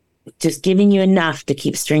just giving you enough to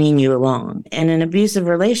keep stringing you along. And an abusive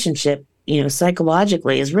relationship,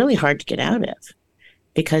 psychologically is really hard to get out of,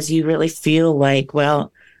 because you really feel like,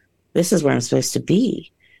 well, this is where I'm supposed to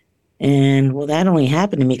be. And well, that only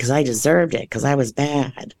happened to me because I deserved it, because I was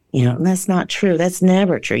bad. And that's not true. That's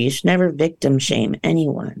never true. You should never victim shame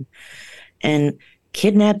anyone. And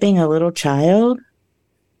kidnapping a little child,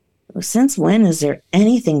 since when is there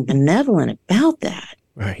anything benevolent about that?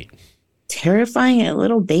 Right. Terrifying a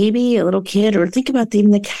little baby, a little kid, or think about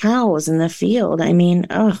even the cows in the field. I mean,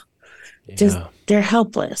 just they're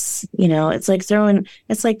helpless.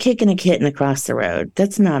 It's like kicking a kitten across the road.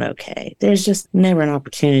 That's not okay. There's just never an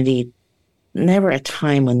opportunity, never a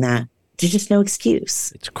time when there's just no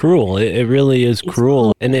excuse. It's cruel. It really is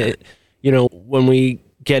cruel. And when we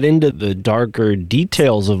get into the darker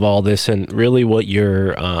details of all this, and really what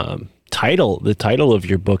your the title of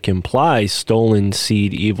your book implies, Stolen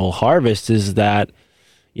Seed, Evil Harvest, is that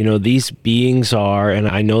these beings are, and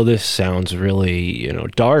I know this sounds really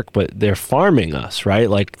dark, but they're farming us, right?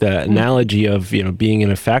 Like the analogy of being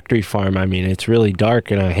in a factory farm. I mean, it's really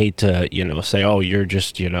dark, and I hate to say, oh, you're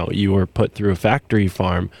just you were put through a factory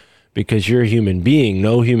farm, because you're a human being.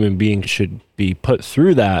 No human being should be put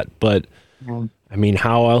through that. But I mean,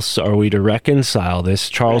 how else are we to reconcile this?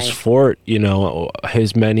 Charles Fort,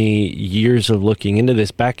 his many years of looking into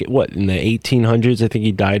this back in the 1800s, I think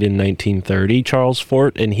he died in 1930, Charles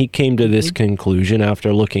Fort, and he came to this conclusion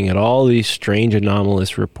after looking at all these strange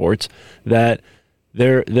anomalous reports that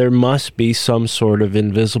there must be some sort of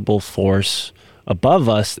invisible force above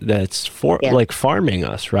us that's like farming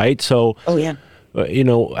us, right? So,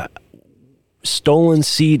 Stolen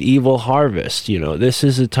Seed, Evil Harvest, this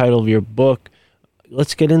is the title of your book.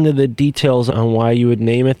 Let's get into the details on why you would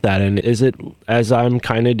name it that. And is it, as I'm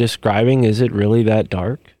kind of describing, is it really that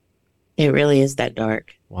dark? It really is that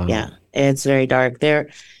dark. Wow. Yeah, it's very dark.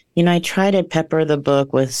 I try to pepper the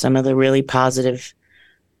book with some of the really positive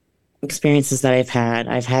experiences that I've had.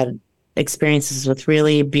 I've had experiences with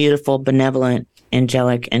really beautiful, benevolent,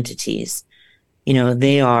 angelic entities.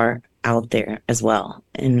 They are out there as well.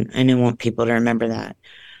 And I want people to remember that.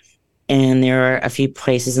 And there are a few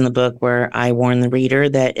places in the book where I warn the reader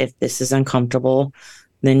that if this is uncomfortable,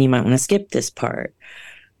 then you might want to skip this part.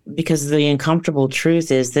 Because the uncomfortable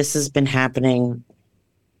truth is this has been happening,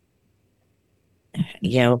 if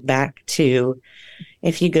you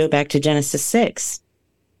go back to Genesis 6,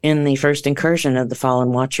 in the first incursion of the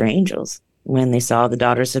fallen watcher angels, when they saw the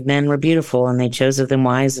daughters of men were beautiful, and they chose of them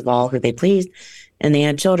wives of all who they pleased, and they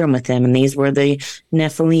had children with them, and these were the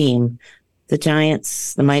Nephilim, the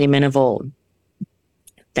giants, the mighty men of old.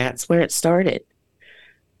 That's where it started.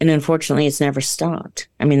 And unfortunately, it's never stopped.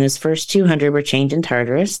 I mean, those first 200 were chained in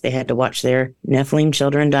Tartarus. They had to watch their Nephilim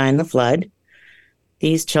children die in the flood.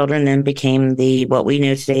 These children then became what we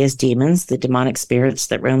know today as demons, the demonic spirits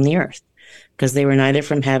that roam the earth, because they were neither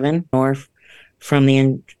from heaven nor from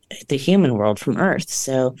the human world, from earth.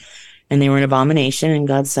 So, and they were an abomination in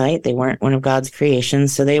God's sight. They weren't one of God's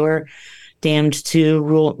creations. So they were damned to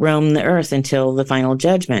roam the earth until the final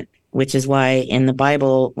judgment, which is why in the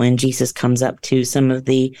Bible, when Jesus comes up to some of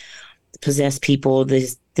the possessed people,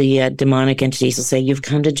 the demonic entities will say, "You've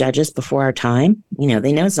come to judge us before our time."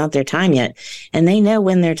 They know it's not their time yet, and they know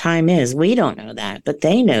when their time is. We don't know that, but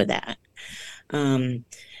they know that.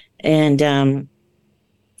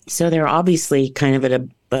 So they're obviously kind of at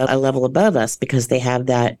a level above us, because they have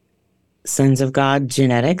that sons of God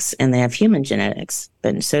genetics and they have human genetics.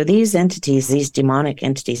 But so these entities, these demonic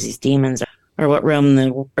entities, these demons are what roam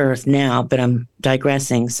the earth now. But I'm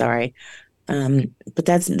digressing, sorry. But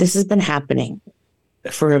this has been happening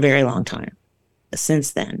for a very long time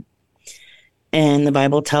since then. And the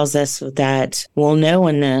Bible tells us that we'll know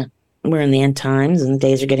when we're in the end times and the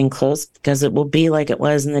days are getting close, because it will be like it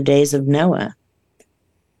was in the days of Noah.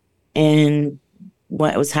 And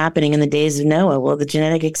what was happening in the days of Noah? Well, the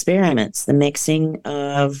genetic experiments, the mixing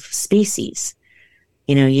of species.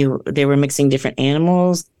 They were mixing different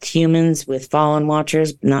animals, humans with fallen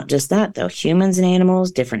watchers. Not just that, though. Humans and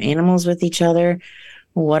animals, different animals with each other.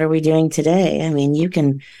 What are we doing today? I mean, you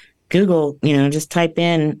can Google, just type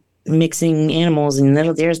in mixing animals, and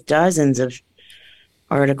there's dozens of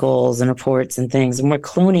articles and reports and things. And we're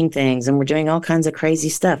cloning things, and we're doing all kinds of crazy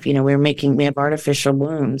stuff. We have artificial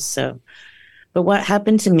wombs. So, but what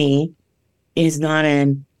happened to me is not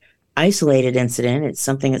an isolated incident. It's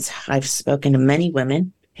something I've spoken to many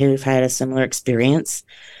women who've had a similar experience.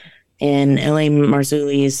 In L.A.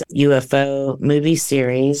 Marzulli's UFO movie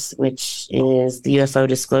series, which is the UFO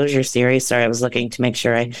Disclosure series. Sorry, I was looking to make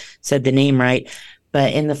sure I said the name right.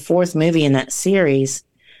 But in the fourth movie in that series,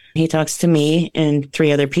 he talks to me and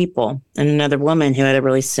 3 other people and another woman who had a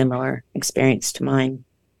really similar experience to mine,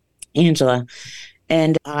 Angela.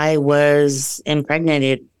 And I was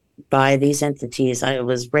impregnated by these entities. I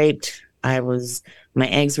was raped. My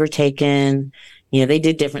eggs were taken, They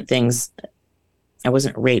did different things. I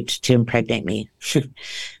wasn't raped to impregnate me.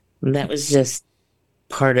 That was just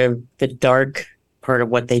part of the dark part of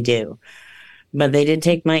what they do. But they did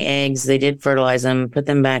take my eggs. They did fertilize them, put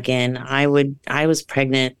them back in. I was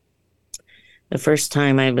pregnant the first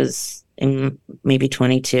time I was in maybe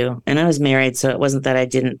 22, and I was married. So it wasn't that I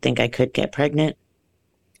didn't think I could get pregnant.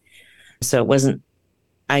 So it wasn't,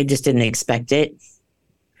 I just didn't expect it.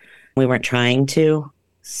 We weren't trying to.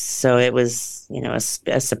 So it was,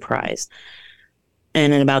 a surprise.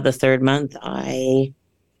 And in about the third month, I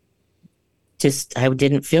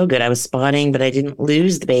didn't feel good. I was spotting, but I didn't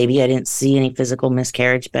lose the baby. I didn't see any physical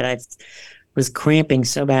miscarriage, but I was cramping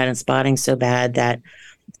so bad and spotting so bad that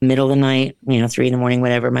middle of the night, 3 a.m,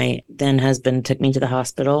 whatever, my then husband took me to the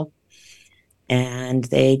hospital and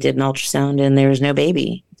they did an ultrasound and there was no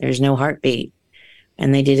baby. There was no heartbeat.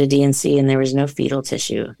 And they did a DNC and there was no fetal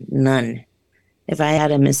tissue, none. If I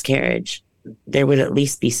had a miscarriage, there would at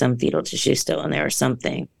least be some fetal tissue still in there or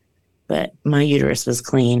something. But my uterus was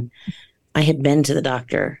clean. I had been to the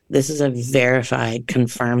doctor. This is a verified,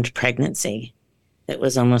 confirmed pregnancy. It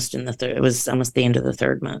was almost it was almost the end of the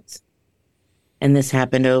third month. And this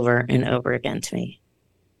happened over and over again to me.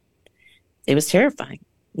 It was terrifying,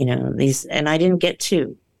 and I didn't get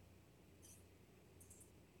to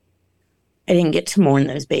mourn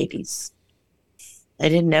those babies. I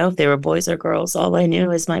didn't know if they were boys or girls. All I knew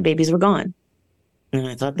is my babies were gone. And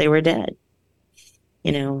I thought they were dead.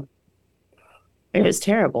 It was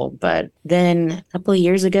terrible. But then a couple of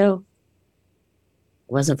years ago,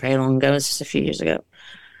 it wasn't very long ago, it was just a few years ago,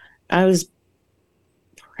 I was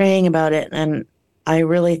praying about it. And I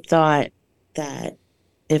really thought that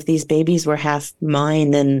if these babies were half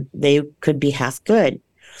mine, then they could be half good.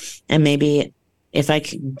 And maybe if I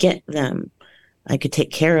could get them, I could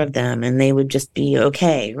take care of them and they would just be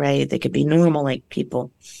okay, right? They could be normal like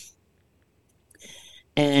people.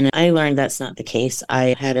 And I learned that's not the case.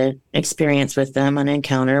 I had an experience with them, an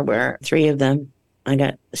encounter where 3 of them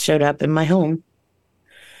showed up in my home.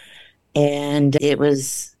 And it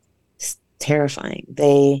was terrifying.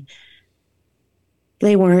 There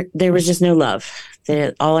was just no love.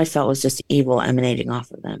 All I felt was just evil emanating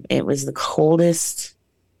off of them. It was the coldest.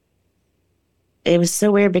 It was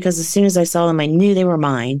so weird because as soon as I saw them, I knew they were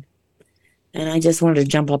mine. And I just wanted to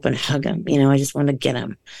jump up and hug them. I just wanted to get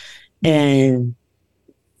them. And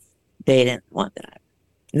they didn't want that.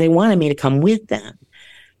 They wanted me to come with them.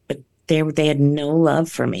 But they had no love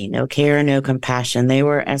for me, no care, no compassion. They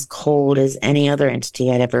were as cold as any other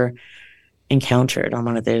entity I'd ever encountered on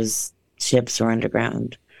one of those ships or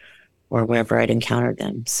underground or wherever I'd encountered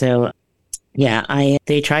them. So, yeah,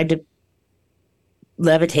 they tried to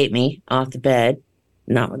levitate me off the bed,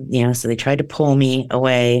 so they tried to pull me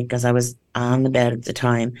away because I was on the bed at the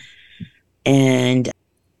time. And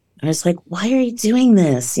I was like, why are you doing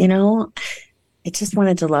this? I just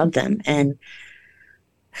wanted to love them. And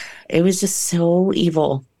it was just so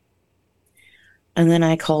evil. And then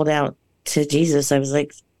I called out to Jesus. I was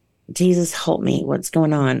like, Jesus, help me. What's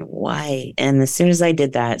going on? Why? And as soon as I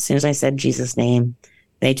did that, as soon as I said Jesus' name,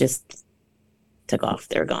 they just took off.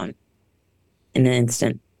 They're gone in an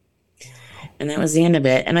instant. And that was the end of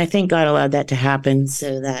it. And I think God allowed that to happen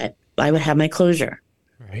so that I would have my closure.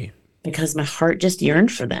 Right. Because my heart just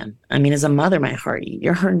yearned for them. I mean, as a mother, my heart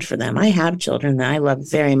yearned for them. I have children that I love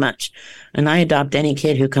very much. And I adopt any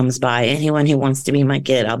kid who comes by, anyone who wants to be my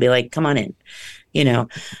kid. I'll be like, come on in.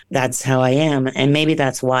 That's how I am. And maybe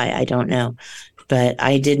that's why, I don't know. But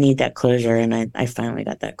I did need that closure, and I finally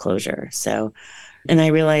got that closure. So, and I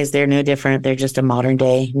realized they're no different. They're just a modern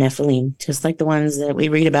day Nephilim, just like the ones that we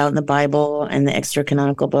read about in the Bible and the extra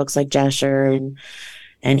canonical books like Jasher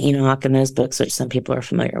and Enoch and those books, which some people are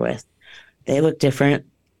familiar with. They look different,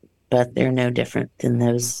 but they're no different than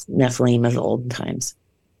those Nephilim of the olden times.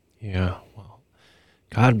 Yeah. Well,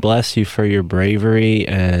 God bless you for your bravery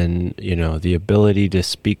and, the ability to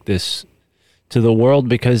speak this to the world,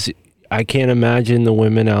 because I can't imagine the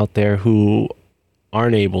women out there who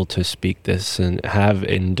aren't able to speak this and have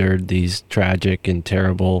endured these tragic and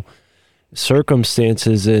terrible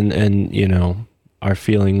circumstances and are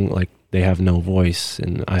feeling like they have no voice.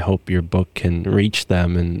 And I hope your book can reach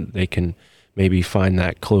them and they can maybe find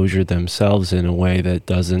that closure themselves in a way that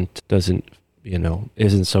doesn't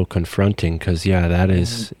isn't so confronting. Because that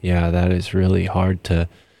is really hard to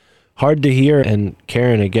hear. And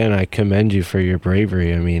Karin, again, I commend you for your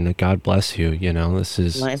bravery. I mean, God bless you. This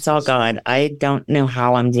is, well, it's all God. I don't know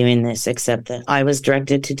how I'm doing this, except that I was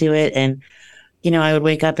directed to do it. And I would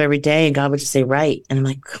wake up every day and God would just say, write. And I'm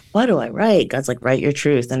like, what do I write? God's like, write your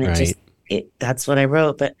truth. And that's what I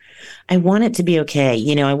wrote. But I want it to be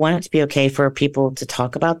okay. I want it to be okay for people to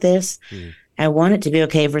talk about this. I want it to be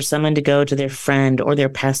okay for someone to go to their friend or their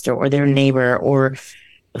pastor or their neighbor or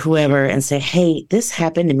whoever and say, hey, this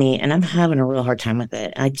happened to me and I'm having a real hard time with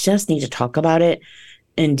it. I just need to talk about it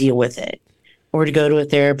and deal with it. Or to go to a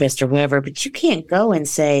therapist or whoever. But you can't go and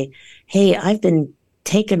say, hey, I've been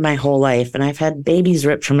taken my whole life and I've had babies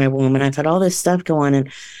ripped from my womb and I've had all this stuff go on and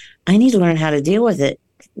I need to learn how to deal with it.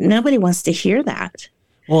 Nobody wants to hear that.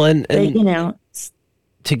 Well, and But, you know,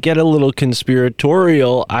 to get a little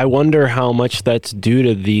conspiratorial, I wonder how much that's due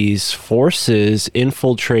to these forces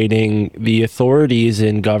infiltrating the authorities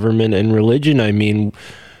in government and religion. I mean,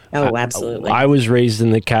 oh, absolutely. I was raised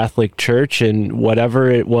in the Catholic Church, and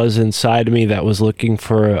whatever it was inside of me that was looking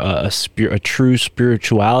for a true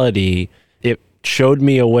spirituality, it showed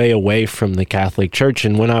me a way away from the Catholic Church.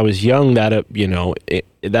 And when I was young, that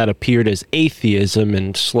that appeared as atheism,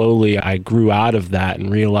 and slowly I grew out of that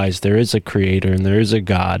and realized there is a creator and there is a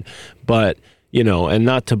God. But, you know, and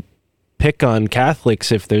not to pick on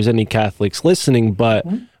Catholics if there's any Catholics listening, but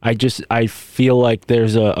I feel like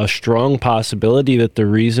there's a strong possibility that the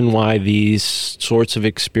reason why these sorts of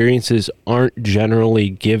experiences aren't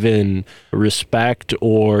generally given respect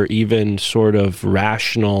or even sort of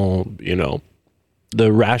rational, you know,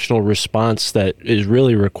 the rational response that is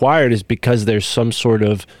really required is because there's some sort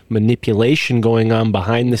of manipulation going on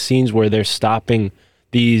behind the scenes where they're stopping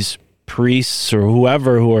these priests or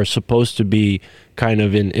whoever who are supposed to be kind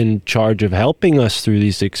of in charge of helping us through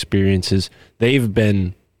these experiences. They've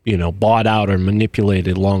been, you know, bought out or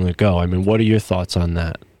manipulated long ago. I mean, what are your thoughts on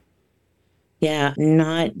that? Yeah,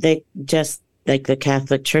 not they just like the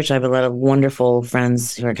Catholic Church. I have a lot of wonderful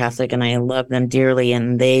friends who are Catholic and I love them dearly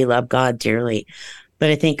and they love God dearly. But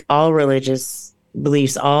I think all religious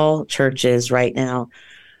beliefs, all churches right now,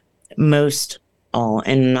 most all,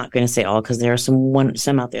 and I'm not going to say all because there are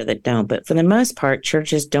some out there that don't, but for the most part,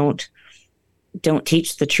 churches don't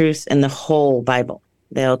teach the truth in the whole Bible.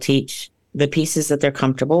 They'll teach the pieces that they're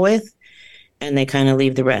comfortable with, and they kind of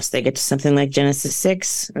leave the rest. They get to something like Genesis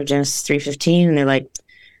 6 or Genesis 3:15, and they're like,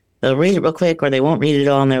 they'll read it real quick, or they won't read it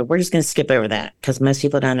all, and we're just going to skip over that because most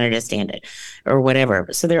people don't understand it, or whatever.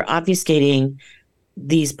 So they're obfuscating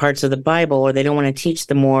these parts of the Bible, or they don't want to teach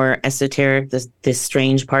the more esoteric, the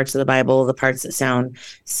strange parts of the Bible, the parts that sound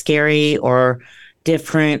scary or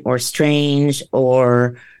different or strange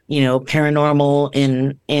or, you know, paranormal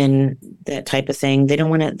in that type of thing. They don't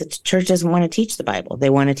want to, the church doesn't want to teach the Bible. They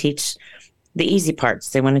want to teach the easy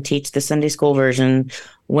parts. They want to teach the Sunday school version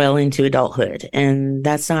well into adulthood. And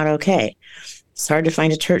that's not okay. It's hard to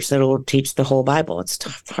find a church that will teach the whole Bible. It's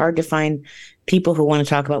hard to find people who want to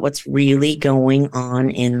talk about what's really going on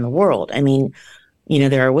in the world. I mean, you know,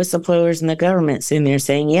 there are whistleblowers in the government sitting there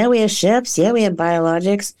saying, yeah, we have ships. Yeah, we have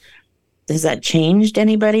biologics. Has that changed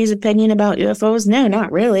anybody's opinion about UFOs? No,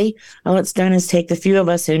 not really. All it's done is take the few of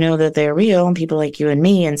us who know that they're real and people like you and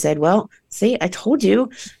me and said, well, see, I told you,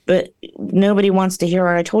 but nobody wants to hear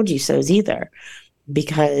our I told you so's either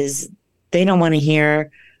because they don't want to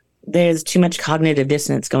hear. There's too much cognitive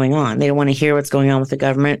dissonance going on. They don't want to hear what's going on with the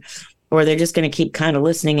government, or they're just going to keep kind of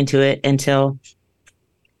listening into it until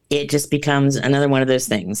it just becomes another one of those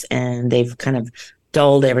things. And they've kind of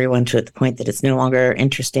dulled everyone to the point that it's no longer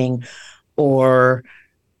interesting or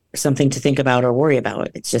something to think about or worry about.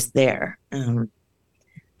 It's just there.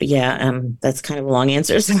 But yeah, that's kind of a long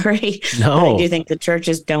answer. Sorry. No. But I do think the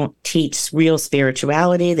churches don't teach real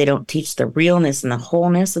spirituality. They don't teach the realness and the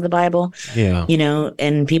wholeness of the Bible. Yeah. You know,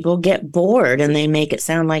 and people get bored and they make it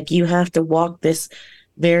sound like you have to walk this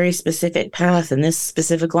very specific path and this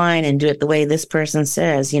specific line and do it the way this person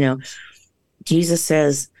says. You know, Jesus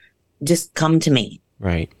says, just come to me.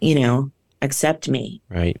 Right. You know, accept me.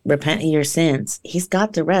 Right. Repent of your sins. He's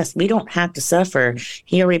got the rest. We don't have to suffer.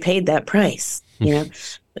 He already paid that price. You know,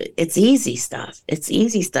 it's easy stuff. It's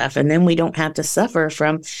easy stuff. And then we don't have to suffer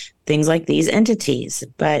from things like these entities.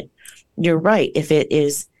 But you're right. If it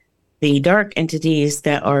is the dark entities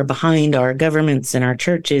that are behind our governments and our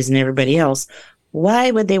churches and everybody else, why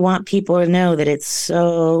would they want people to know that it's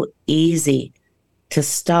so easy to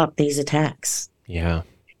stop these attacks? Yeah.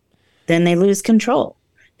 Then they lose control.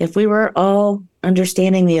 If we were all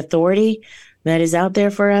understanding the authority that is out there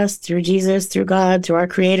for us through Jesus, through God, through our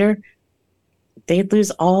Creator, they'd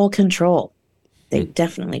lose all control. They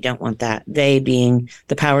definitely don't want that. They being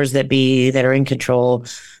the powers that be that are in control,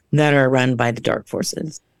 that are run by the dark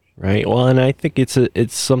forces. Right. Well, and I think it's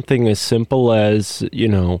something as simple as, you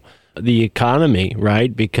know, the economy,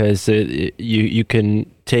 right? Because you can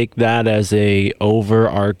take that as a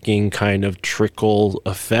overarching kind of trickle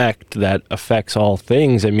effect that affects all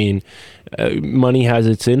things. I mean, money has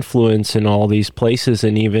its influence in all these places,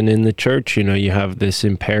 and even in the church, you know, you have this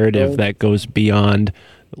imperative that goes beyond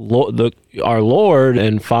our Lord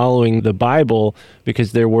and following the Bible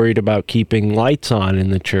because they're worried about keeping lights on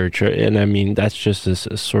in the church. And I mean, that's just a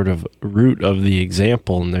sort of root of the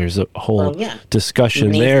example. And there's a whole discussion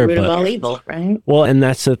Money is there. the root But of all evil, right? well, and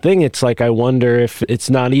that's the thing. It's like, I wonder if it's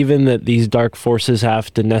not even that these dark forces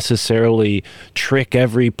have to necessarily trick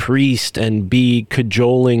every priest and be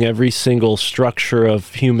cajoling every single structure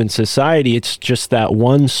of human society. It's just that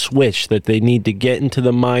one switch that they need to get into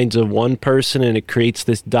the minds of one person, and it creates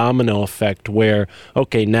this domino effect where,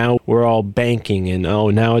 okay, now we're all banking, and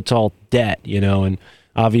now it's all debt, and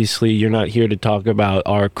obviously you're not here to talk about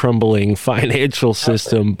our crumbling financial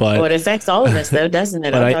system, but Well, it affects all of us, though, doesn't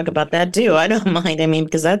it? I'll talk about that too. I don't mind. I mean,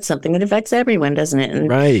 because that's something that affects everyone, doesn't it? And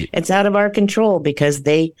right. It's out of our control because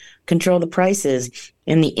they control the prices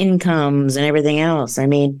and the incomes and everything else. I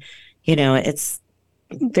mean,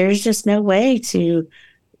 there's just no way to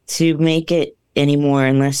make it anymore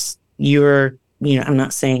unless you're, I'm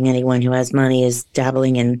not saying anyone who has money is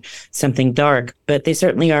dabbling in something dark, but they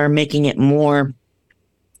certainly are making it more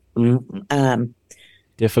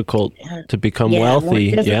difficult to become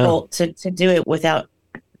wealthy. More difficult to do it without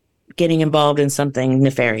getting involved in something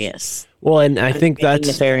nefarious. Well, and I think that's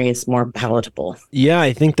nefarious more palatable. Yeah,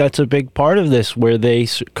 I think that's a big part of this, where they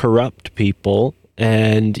corrupt people,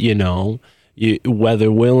 and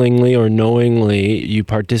whether willingly or knowingly, you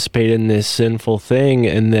participate in this sinful thing,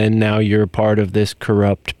 and then now you're part of this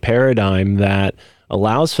corrupt paradigm that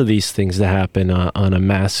allows for these things to happen on a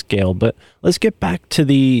mass scale. But let's get back to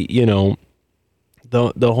the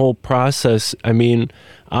the whole process. I mean,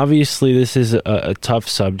 obviously this is a tough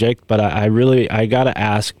subject, but I gotta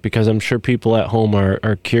ask, because I'm sure people at home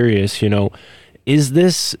are curious, is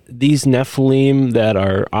these Nephilim that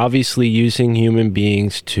are obviously using human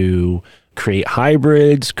beings to create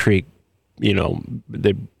hybrids,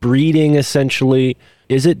 the breeding essentially,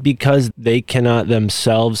 is it because they cannot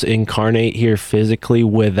themselves incarnate here physically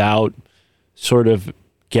without sort of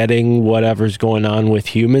getting whatever's going on with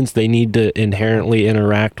humans? They need to inherently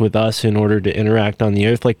interact with us in order to interact on the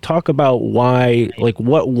earth. Like, talk about why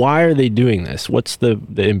are they doing this? What's the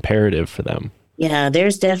imperative for them? Yeah,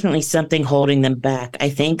 there's definitely something holding them back. I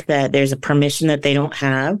think that there's a permission that they don't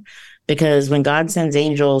have, because when God sends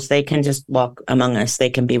angels, they can just walk among us. They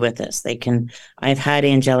can be with us. I've had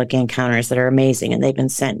angelic encounters that are amazing, and they've been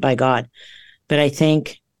sent by God. But I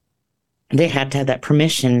think they have to have that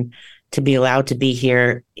permission to be allowed to be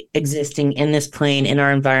here, existing in this plane, in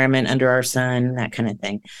our environment, under our sun, that kind of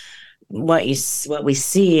thing. What we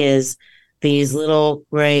see is these little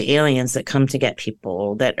gray aliens that come to get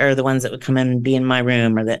people, that are the ones that would come in and be in my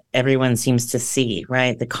room, or that everyone seems to see,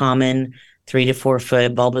 right? The common 3 to 4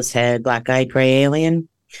 foot, bulbous head, black-eyed gray alien.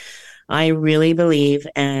 I really believe,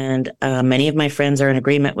 and many of my friends are in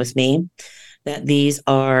agreement with me, that these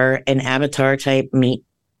are an avatar type meat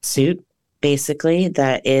suit, basically,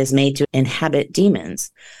 that is made to inhabit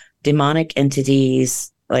demons. Demonic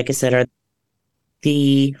entities, like I said, are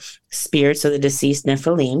the spirits of the deceased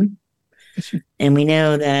Nephilim. And we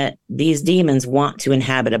know that these demons want to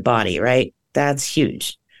inhabit a body, right? That's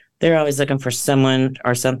huge. They're always looking for someone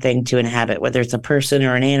or something to inhabit, whether it's a person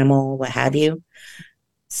or an animal, what have you.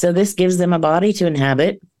 So this gives them a body to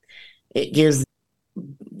inhabit. It gives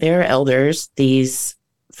their elders, these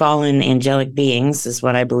fallen angelic beings, is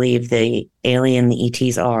what I believe the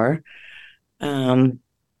ETs are,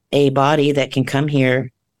 a body that can come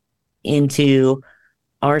here into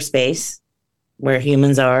our space where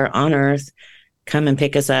humans are on Earth, come and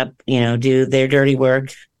pick us up, do their dirty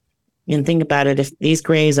work. And think about it, if these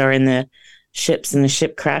grays are in the ships and the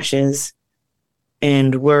ship crashes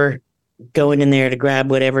and we're going in there to grab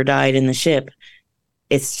whatever died in the ship,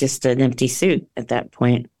 it's just an empty suit at that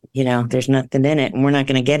point. There's nothing in it, and we're not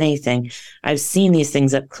going to get anything. I've seen these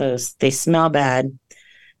things up close. They smell bad.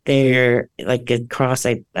 They're like a cross,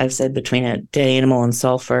 I've said, between a dead animal and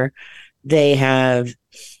sulfur. They have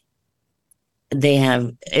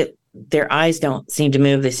it. Their eyes don't seem to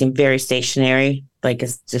move. They seem very stationary, like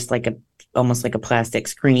it's just almost like a plastic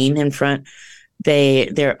screen in front.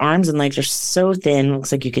 Their arms and legs are so thin,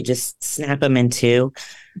 looks like you could just snap them in two.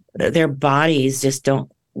 Their bodies just don't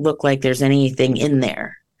look like there's anything in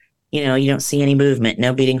there. You don't see any movement,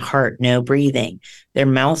 no beating heart, no breathing. Their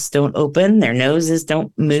mouths don't open, their noses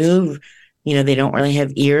don't move. They don't really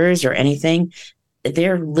have ears or anything.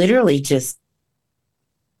 They're literally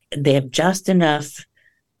they have just enough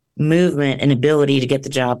movement and ability to get the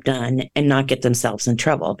job done and not get themselves in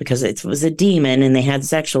trouble, because it was a demon and they had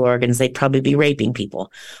sexual organs. They'd probably be raping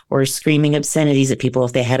people or screaming obscenities at people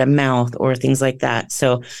if they had a mouth or things like that.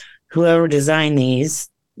 So whoever designed these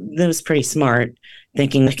that was pretty smart,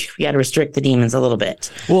 thinking like we got to restrict the demons a little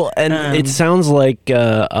bit. Well, and it sounds like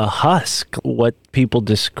a husk, what people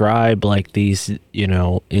describe like these,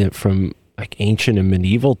 from like ancient and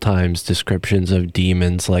medieval times, descriptions of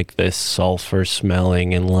demons like this sulfur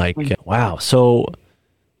smelling and like, wow. So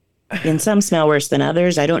and some smell worse than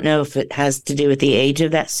others. I don't know if it has to do with the age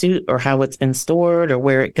of that suit or how it's been stored or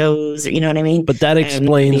where it goes, or, you know what I mean? But that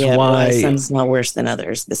explains why some smell worse than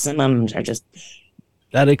others. Some of them are just...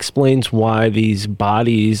 That explains why these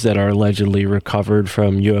bodies that are allegedly recovered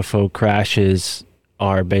from UFO crashes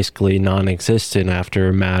are basically non-existent after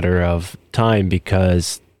a matter of time,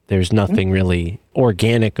 because there's nothing really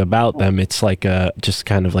organic about them. It's like just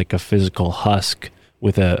kind of like a physical husk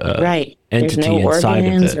with a right. entity There's no inside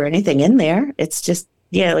organs of it. or anything in there. It's just,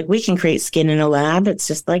 like we can create skin in a lab. It's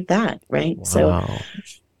just like that, right? Wow. So,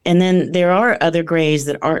 and then there are other grays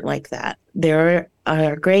that aren't like that. There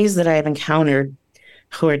are grays that I have encountered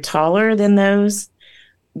who are taller than those.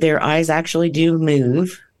 Their eyes actually do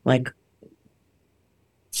move, like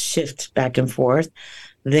shift back and forth.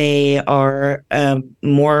 They are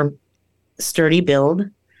more sturdy build.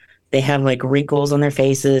 They have like wrinkles on their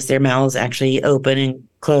faces. Their mouths actually open and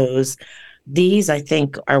close. These, I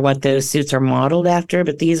think, are what those suits are modeled after,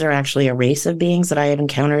 but these are actually a race of beings that I have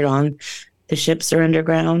encountered on the ships or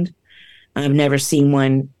underground. I've never seen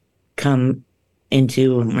one come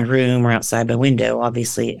into my room or outside my window.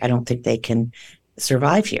 Obviously, I don't think they can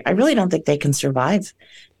survive here. I really don't think they can survive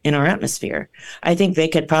in our atmosphere. I think they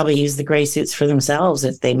could probably use the gray suits for themselves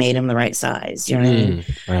if they made them the right size. You know what I mean?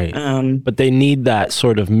 Right. But they need that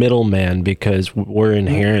sort of middleman, because we're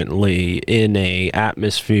inherently in a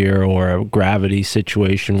atmosphere or a gravity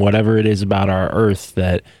situation, whatever it is about our Earth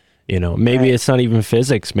that, maybe Right. it's not even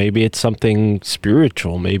physics. Maybe it's something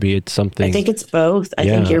spiritual. Maybe it's something. I think it's both. I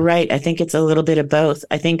think you're right. I think it's a little bit of both.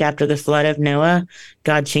 I think after the flood of Noah,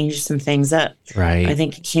 God changed some things up. Right. I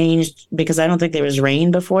think it changed because I don't think there was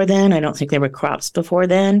rain before then. I don't think there were crops before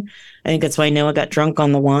then. I think that's why Noah got drunk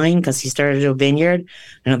on the wine, because he started a vineyard.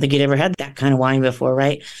 I don't think he'd ever had that kind of wine before,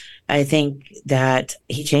 right? I think that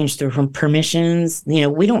he changed from permissions.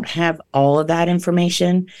 We don't have all of that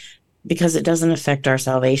information because it doesn't affect our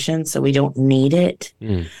salvation, so we don't need it.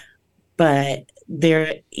 But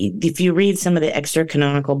if you read some of the extra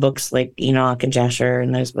canonical books like Enoch and Jasher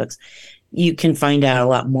and those books, you can find out a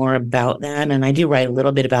lot more about that. And I do write a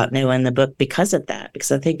little bit about Noah in the book because of that,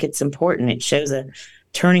 because I think it's important. It shows a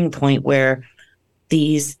turning point where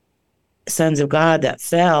these sons of God that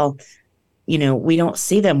fell, we don't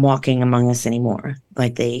see them walking among us anymore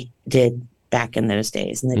like they did back in those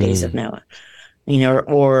days, in the days of Noah.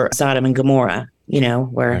 Or Sodom and Gomorrah,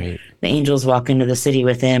 where Right. the angels walk into the city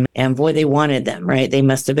with them, and boy, they wanted them, right? They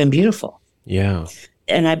must have been beautiful. Yeah.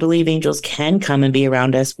 And I believe angels can come and be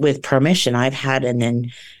around us with permission. I've had an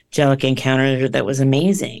angelic encounter that was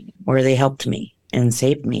amazing, where they helped me and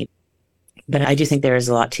saved me. But I do think there is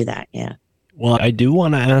a lot to that, yeah. Well, I do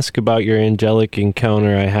want to ask about your angelic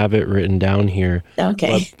encounter. I have it written down here.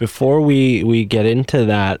 Okay. But before we get into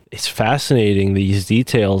that, it's fascinating, these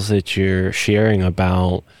details that you're sharing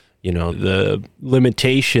about, the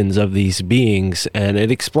limitations of these beings. And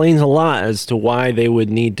it explains a lot as to why they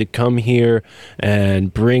would need to come here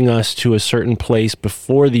and bring us to a certain place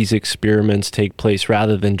before these experiments take place,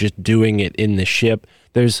 rather than just doing it in the ship.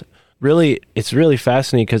 It's really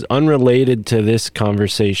fascinating, because unrelated to this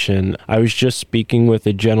conversation, I was just speaking with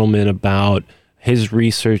a gentleman about his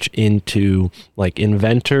research into like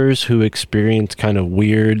inventors who experience kind of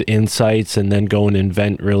weird insights and then go and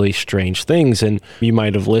invent really strange things. And you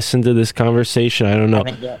might have listened to this conversation. I don't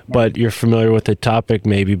know, but you're familiar with the topic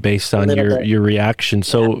maybe based on your reaction.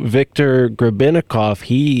 So Viktor Grebennikov,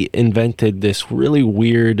 he invented this really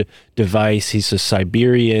weird device. He's a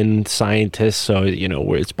Siberian scientist, so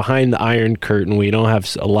where it's behind the Iron Curtain. We don't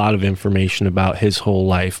have a lot of information about his whole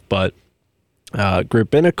life, but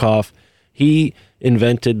Grebennikov, he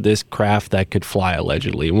invented this craft that could fly,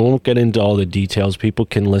 allegedly. We won't get into all the details. People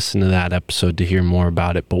can listen to that episode to hear more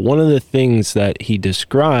about it. But one of the things that he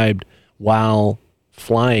described while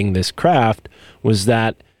flying this craft was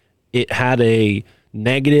that it had a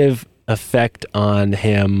negative effect on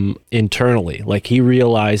him internally. Like, he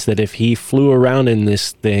realized that if he flew around in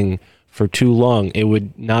this thing for too long, it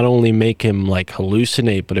would not only make him like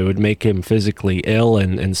hallucinate, but it would make him physically ill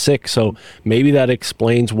and sick. So maybe that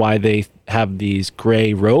explains why they have these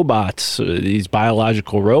gray robots, these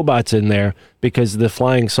biological robots in there, because the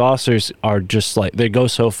flying saucers are just like, they go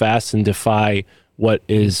so fast and defy what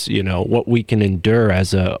is, what we can endure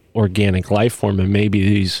as a organic life form. And maybe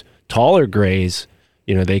these taller grays,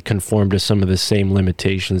 they conform to some of the same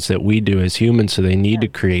limitations that we do as humans. So they need to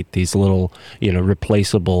create these little,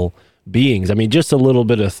 replaceable beings. I mean, just a little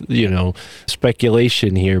bit of,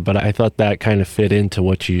 speculation here, but I thought that kind of fit into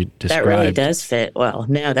what you described. That really does fit well.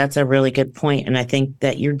 No, that's a really good point. And I think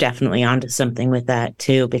that you're definitely onto something with that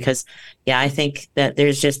too, because I think that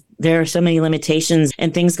there are so many limitations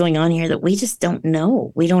and things going on here that we just don't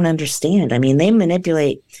know. We don't understand. I mean, they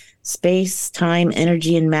manipulate space, time,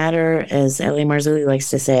 energy, and matter, as L.A. Marzulli likes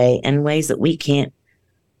to say, in ways that we can't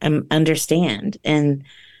understand. And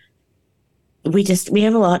we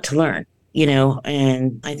have a lot to learn,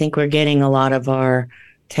 and I think we're getting a lot of our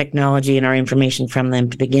technology and our information from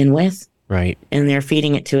them to begin with. Right. And they're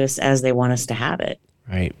feeding it to us as they want us to have it.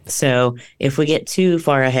 Right. So if we get too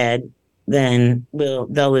far ahead, then they'll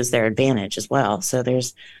lose their advantage as well. So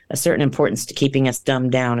there's a certain importance to keeping us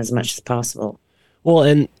dumbed down as much as possible. Well,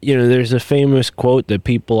 and, there's a famous quote that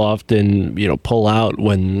people often, pull out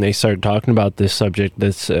when they start talking about this subject.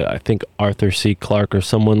 That's, I think, Arthur C. Clarke or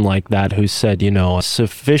someone like that, who said,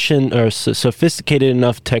 sufficient or sophisticated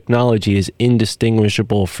enough technology is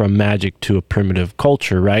indistinguishable from magic to a primitive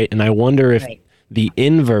culture, right? And I wonder if the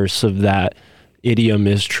inverse of that idiom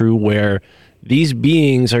is true, where these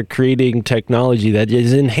beings are creating technology that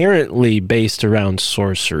is inherently based around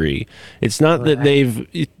sorcery. It's not that they've,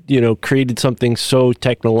 created something so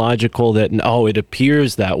technological that, it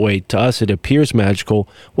appears that way to us. It appears magical.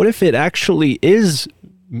 What if it actually is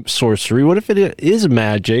sorcery? What if it is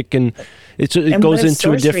magic and it goes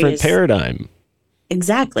into a different paradigm?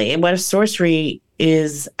 Exactly. And what if sorcery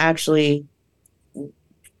is actually,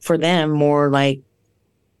 for them, more like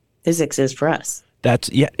physics is for us?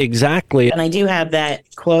 Exactly. And I do have that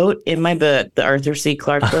quote in my book, the Arthur C.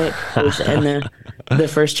 Clarke book, which in the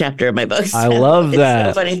first chapter of my book. So I love that.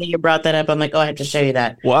 It's so funny that you brought that up. I'm like, I have to show you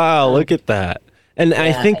that. Wow, look at that. And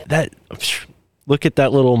I think that, look at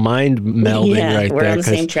that little mind melding right there. We're on the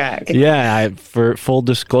same track. For full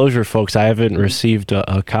disclosure, folks, I haven't received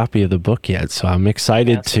a copy of the book yet, so I'm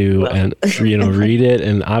excited to read it.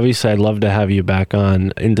 And obviously, I'd love to have you back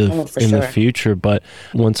on in the future, but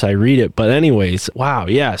once I read it. But anyways, wow,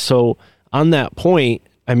 yeah. So on that point,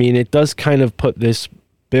 I mean, it does kind of put this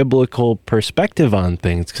biblical perspective on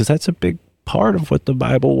things, because that's a big part of what the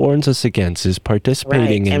Bible warns us against, is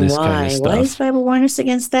participating in this kind of stuff. Why does the Bible warn us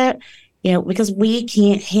against that? Because we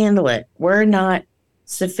can't handle it. We're not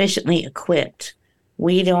sufficiently equipped.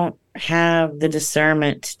 We don't have the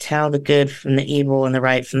discernment to tell the good from the evil and the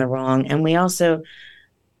right from the wrong. And we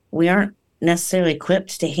aren't necessarily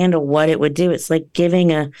equipped to handle what it would do. It's like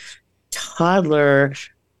giving a toddler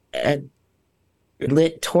a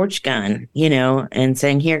lit torch gun, and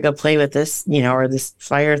saying, here, go play with this, or this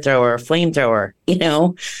fire thrower or flamethrower. You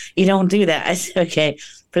don't do that. I said, okay,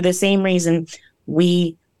 for the same reason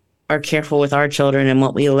we are careful with our children and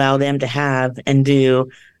what we allow them to have and do.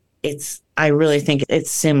 I really think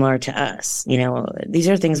it's similar to us. These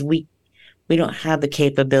are things we don't have the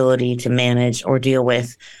capability to manage or deal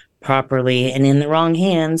with properly, and in the wrong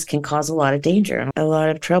hands can cause a lot of danger, a lot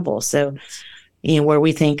of trouble. So, where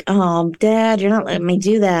we think, oh, Dad, you're not letting me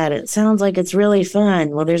do that. It sounds like it's really fun.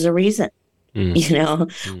 Well, there's a reason.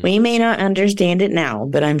 We may not understand it now,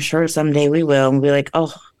 but I'm sure someday we will, and be like,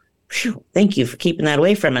 oh, phew, thank you for keeping that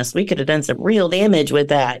away from us. We could have done some real damage with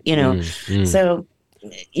that, So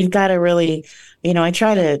you've got to really, I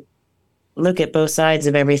try to look at both sides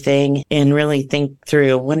of everything and really think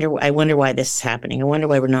through, I wonder why this is happening. I wonder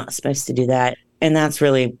why we're not supposed to do that. And that's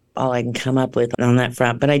really all I can come up with on that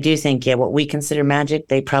front. But I do think, what we consider magic,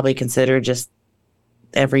 they probably consider just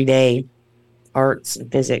everyday arts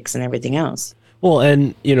and physics and everything else. Well,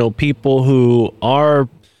 and, people who are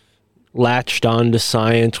latched on to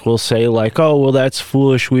science will say, like, oh, well, that's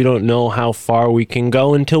foolish. We don't know how far we can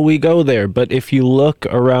go until we go there. But if you look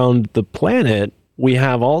around the planet, we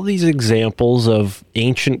have all these examples of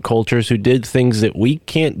ancient cultures who did things that we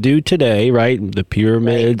can't do today, right? The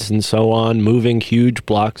pyramids and so on, moving huge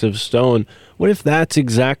blocks of stone. What if that's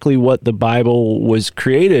exactly what the Bible was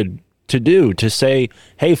created to do? To say,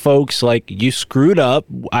 hey, folks, like, you screwed up.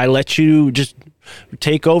 I let you just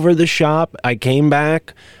take over the shop. I came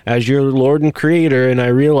back as your Lord and Creator, and I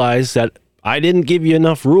realized that I didn't give you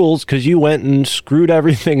enough rules because you went and screwed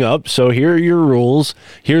everything up. So here are your rules.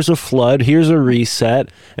 Here's a flood. Here's a reset.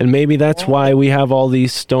 And maybe that's why we have all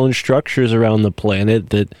these stone structures around the planet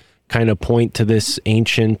that kind of point to this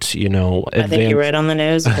ancient, I think you're right on the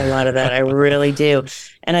nose with a lot of that. I really do.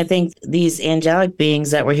 And I think these angelic beings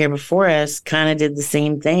that were here before us kind of did the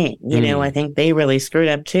same thing. I think they really screwed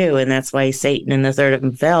up too. And that's why Satan and the third of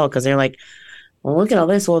them fell, because they're like, well, look at all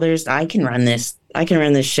this. Well, I can run this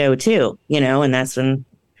show too, and that's when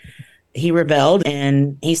he rebelled,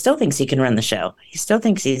 and he still thinks he can run the show. He still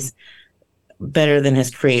thinks he's better than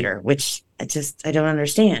his creator, which I don't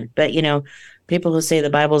understand. But, people who say the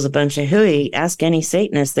Bible's a bunch of hooey, ask any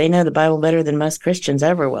Satanist, they know the Bible better than most Christians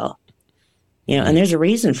ever will. And there's a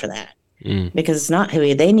reason for that, because it's not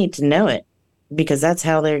hooey. They need to know it, because that's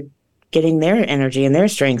how they're getting their energy and their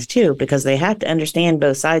strength too, because they have to understand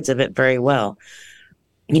both sides of it very well.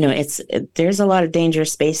 There's a lot of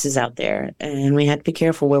dangerous spaces out there, and we have to be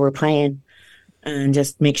careful where we're playing and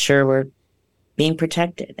just make sure we're being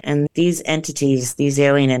protected. And these entities, these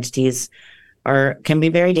alien entities, can be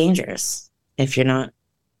very dangerous if you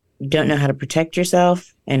don't know how to protect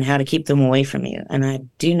yourself and how to keep them away from you. And I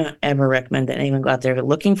do not ever recommend that anyone go out there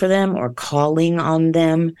looking for them or calling on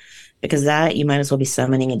them, because that you might as well be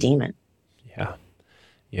summoning a demon.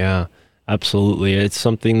 Yeah, absolutely. It's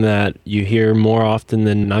something that you hear more often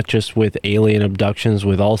than not, just with alien abductions,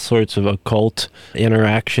 with all sorts of occult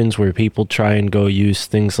interactions where people try and go use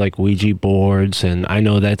things like Ouija boards. And I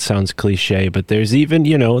know that sounds cliche, but there's even,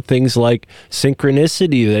 things like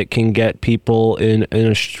synchronicity that can get people in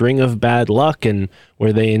a string of bad luck, and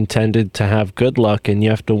where they intended to have good luck. And you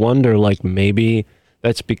have to wonder, like, maybe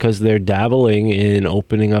that's because they're dabbling in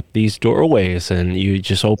opening up these doorways, and you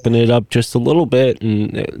just open it up just a little bit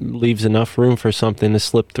and it leaves enough room for something to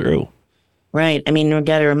slip through. Right. I mean, we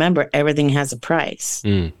got to remember, everything has a price.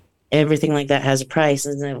 Everything like that has a price.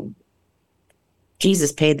 And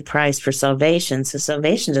Jesus paid the price for salvation. So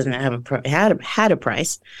salvation doesn't have had a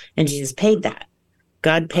price, and Jesus paid that.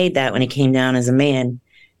 God paid that when he came down as a man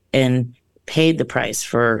and paid the price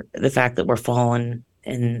for the fact that we're fallen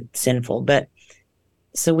and sinful. But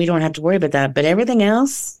so we don't have to worry about that. But everything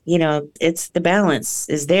else, it's the balance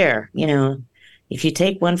is there. If you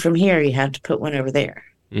take one from here, you have to put one over there.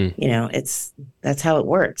 That's how it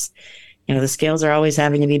works. The scales are always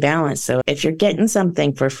having to be balanced. So if you're getting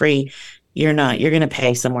something for free, you're going to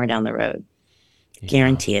pay somewhere down the road.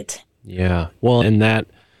 Guarantee it. Yeah. Well, and that,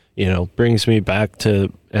 brings me back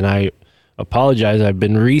to, and I apologize, I've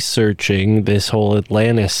been researching this whole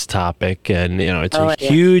Atlantis topic, and it's a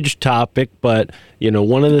huge topic, but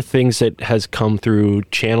one of the things that has come through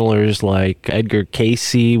channelers like Edgar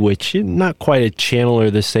Casey, which not quite a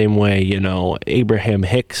channeler the same way Abraham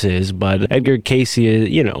Hicks is, but Edgar Casey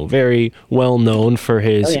is very well known for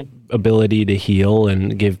his ability to heal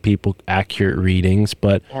and give people accurate readings.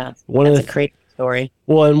 But that's a great story.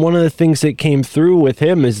 Well, and one of the things that came through with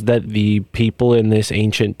him is that the people in this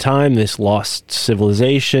ancient time, this lost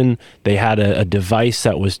civilization, they had a device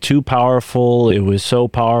that was too powerful. It was so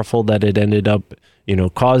powerful that it ended up,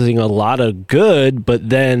 causing a lot of good, but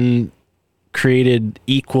then created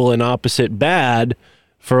equal and opposite bad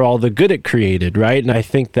for all the good it created, right? And I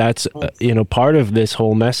think that's, part of this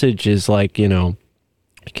whole message is like, you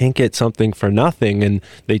can't get something for nothing. And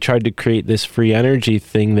they tried to create this free energy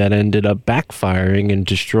thing that ended up backfiring and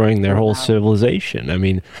destroying their whole civilization. I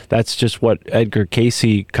mean, that's just what Edgar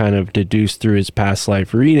Casey kind of deduced through his past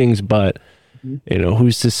life readings. But,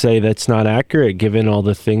 who's to say that's not accurate, given all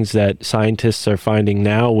the things that scientists are finding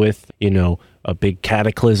now with, a big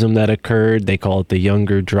cataclysm that occurred. They call it the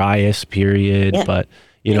Younger Dryas period. Yeah. But,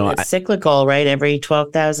 it's cyclical, right? Every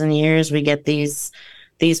 12,000 years, we get these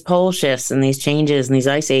pole shifts and these changes and these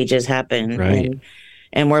ice ages happen. Right.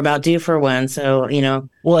 And we're about due for one. So,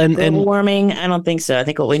 global warming, I don't think so. I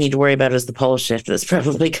think what we need to worry about is the pole shift that's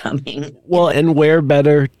probably coming. Well, and where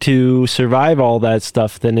better to survive all that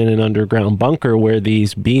stuff than in an underground bunker where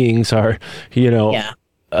these beings are,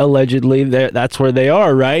 allegedly that's where they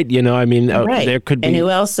are, right? Right. There could be. And who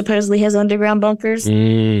else supposedly has underground bunkers?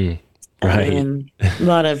 Right. A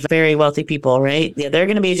lot of very wealthy people, right? Yeah, they're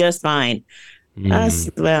going to be just fine. Us,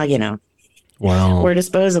 well, we're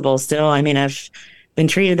disposable still. I mean, I've been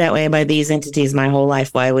treated that way by these entities my whole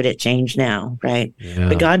life. Why would it change now, right? Yeah.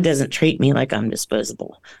 But God doesn't treat me like I'm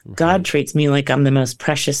disposable. Okay. God treats me like I'm the most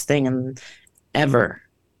precious thing ever,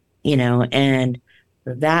 and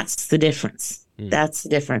that's the difference. That's the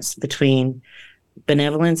difference between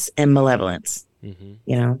benevolence and malevolence.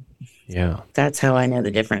 Yeah. That's how I know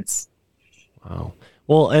the difference. Wow.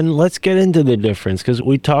 Well, and let's get into the difference, because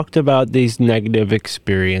we talked about these negative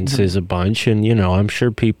experiences a bunch, and, I'm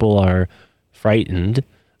sure people are frightened.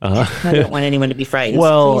 I don't want anyone to be frightened.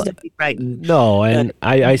 Well, please don't be frightened. No, and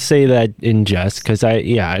I say that in jest, because it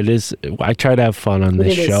is. I try to have fun on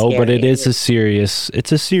this show, but it's a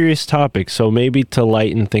serious topic. So maybe to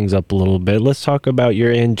lighten things up a little bit, let's talk about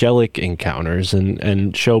your angelic encounters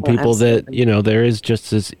and show people that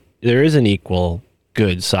there is an equal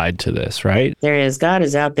good side to this, right? There is. God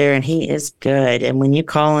is out there and he is good. And when you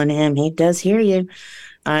call on him, he does hear you.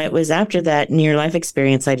 It was after that near life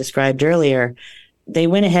experience I described earlier they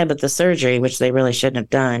went ahead with the surgery, which they really shouldn't have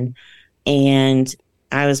done. And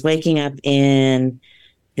I was waking up in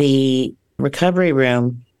the recovery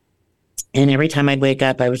room. And every time I'd wake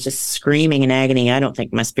up, I was just screaming in agony. I don't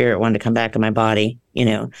think my spirit wanted to come back in my body,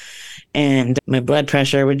 and my blood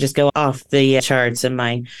pressure would just go off the charts. And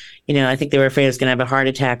I think they were afraid I was going to have a heart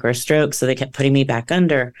attack or a stroke. So they kept putting me back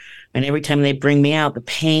under. And every time they bring me out, the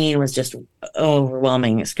pain was just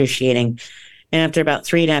overwhelming, excruciating. And after about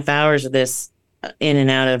 3.5 hours of this in and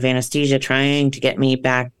out of anesthesia, trying to get me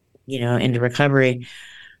back, into recovery,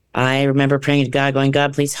 I remember praying to God, going,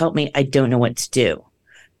 God, please help me. I don't know what to do,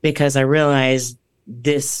 because I realized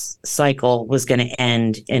this cycle was going to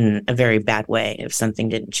end in a very bad way if something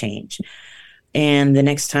didn't change. And the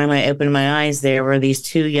next time I opened my eyes, there were these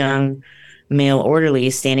 2 young male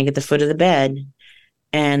orderlies standing at the foot of the bed,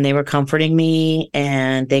 and they were comforting me,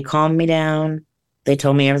 and they calmed me down. They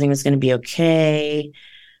told me everything was going to be okay.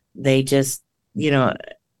 They just,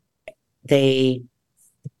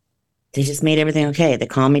 they just made everything okay. They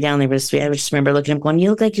calmed me down. They were sweet. I just remember looking at them going, you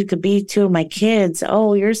look like you could be 2 of my kids.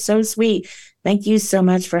 Oh, you're so sweet. Thank you so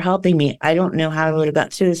much for helping me. I don't know how I would have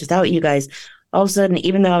got through this without you guys. All of a sudden,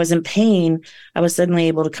 even though I was in pain, I was suddenly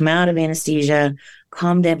able to come out of anesthesia,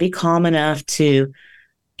 calm down, be calm enough to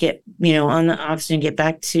get, on the oxygen, get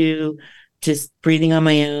back to just breathing on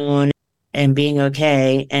my own and being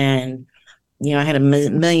okay. And, I had a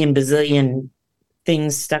million bazillion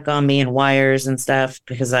things stuck on me and wires and stuff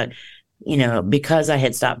because because I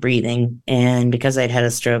had stopped breathing and because I'd had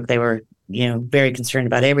a stroke, they were, very concerned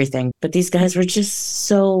about everything. But these guys were just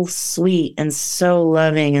so sweet and so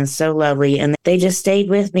loving and so lovely. And they just stayed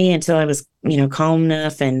with me until I was, calm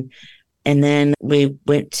enough. And then we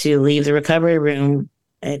went to leave the recovery room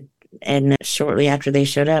and shortly after they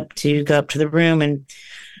showed up to go up to the room. And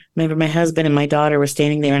remember my husband and my daughter were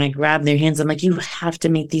standing there and I grabbed their hands. I'm like, you have to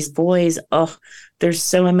meet these boys. Oh, they're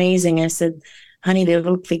so amazing. I said, honey, they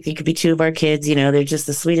look like they could be 2 of our kids. They're just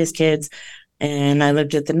the sweetest kids. And I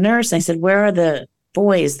looked at the nurse and I said, where are the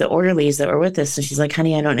boys, the orderlies that were with us? And she's like,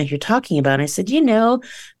 honey, I don't know who you're talking about. And I said,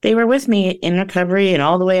 they were with me in recovery and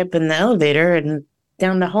all the way up in the elevator and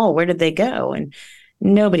down the hall. Where did they go? And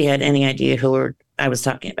nobody had any idea who I was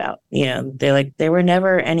talking about. They're like, there were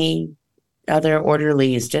never any other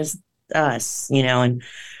orderlies, just us, and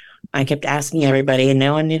I kept asking everybody and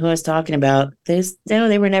no one knew who I was talking about.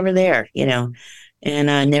 They were never there,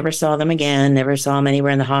 and I never saw them again, never saw them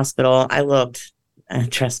anywhere in the hospital. I looked,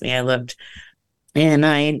 trust me, I looked. And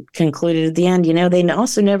I concluded at the end, they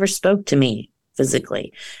also never spoke to me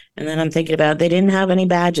physically. And then I'm thinking about, they didn't have any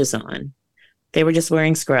badges on. They were just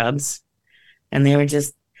wearing scrubs. And I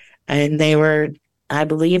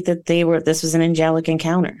believe that this was an angelic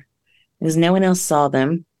encounter. Because no one else saw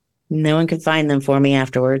them. No one could find them for me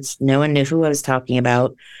afterwards. No one knew who I was talking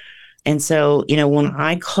about. And so, when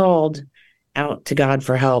I called out to God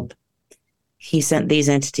for help, he sent these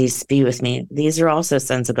entities to be with me. These are also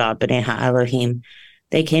sons of God, B'nai Elohim.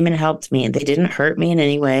 They came and helped me, and they didn't hurt me in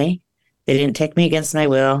any way. They didn't take me against my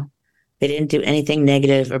will. They didn't do anything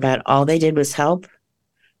negative about it. All they did was help,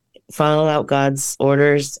 follow out God's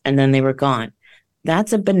orders, and then they were gone.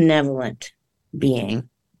 That's a benevolent being.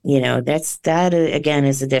 That again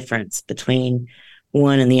is the difference between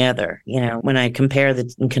one and the other. When I compare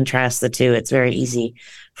and contrast the two, it's very easy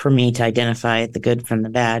for me to identify the good from the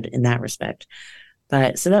bad in that respect.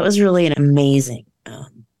 But so that was really an amazing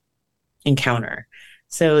encounter.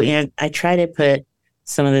 So, I try to put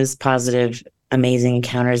some of those positive, amazing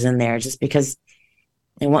encounters in there just because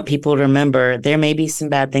I want people to remember there may be some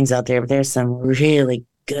bad things out there, but there's some really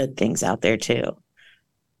good things out there too.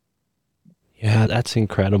 Yeah, that's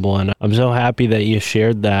incredible. And I'm so happy that you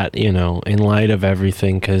shared that, in light of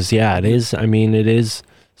everything. Because, it is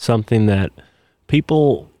something that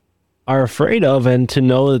people are afraid of. And to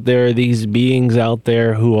know that there are these beings out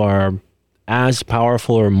there who are as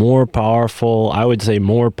powerful or more powerful, I would say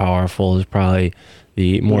more powerful is probably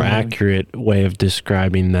the more accurate way of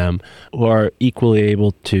describing them, who are equally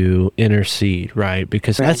able to intercede, right?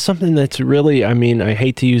 Because that's something that's really, I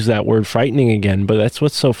hate to use that word frightening again, but that's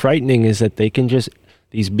what's so frightening is that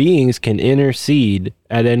these beings can intercede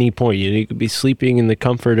at any point. You could be sleeping in the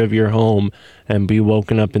comfort of your home and be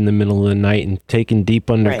woken up in the middle of the night and taken deep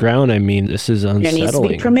underground. Right. This is unsettling. There needs to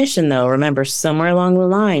be permission, though. Remember, somewhere along the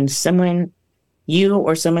line, you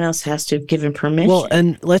or someone else has to have given permission. Well,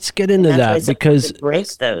 and let's get into that because break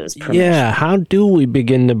those permissions. Yeah, how do we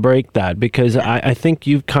begin to break that? Because I think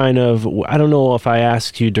you've kind of, I don't know if I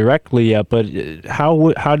asked you directly yet, but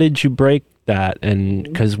how did you break that? And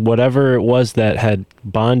because whatever it was that had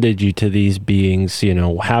bonded you to these beings,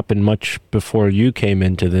 happened much before you came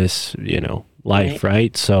into this, life,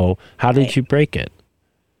 right? So how did you break it?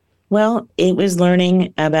 Well, it was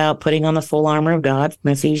learning about putting on the full armor of God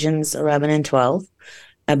from Ephesians 11 and 12,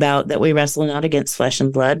 about that we wrestle not against flesh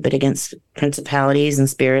and blood, but against principalities and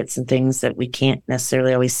spirits and things that we can't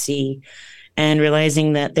necessarily always see, and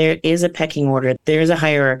realizing that there is a pecking order, there is a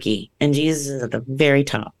hierarchy, and Jesus is at the very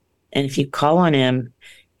top. And if you call on him,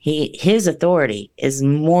 his authority is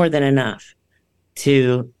more than enough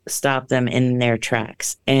to stop them in their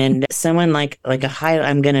tracks. And someone like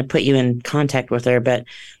I'm going to put you in contact with her, but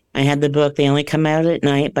I had the book, They Only Come Out at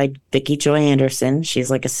Night by Vicki Joy Anderson.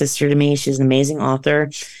 She's like a sister to me. She's an amazing author.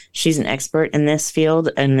 She's an expert in this field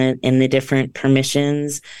and in the different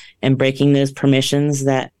permissions and breaking those permissions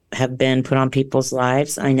that have been put on people's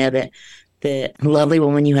lives. I know that the lovely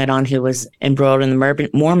woman you had on who was embroiled in the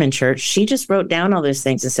Mormon church, she just wrote down all those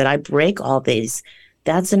things and said, I break all these.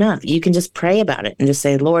 That's enough. You can just pray about it and just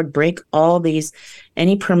say, Lord, break all these,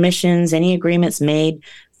 any permissions, any agreements made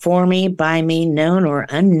for me, by me, known or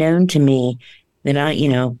unknown to me, that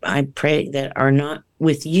I pray that are not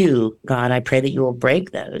with you, God. I pray that you will break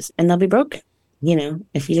those and they'll be broken.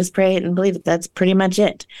 If you just pray it and believe it, that's pretty much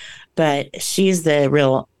it. But she's the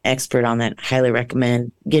real expert on that. Highly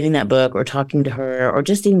recommend getting that book or talking to her or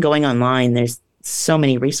just even going online. There's so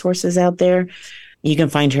many resources out there. You can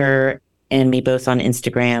find her and me both on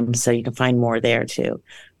Instagram, so you can find more there too,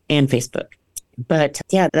 and Facebook. But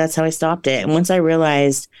yeah, that's how I stopped it. And once I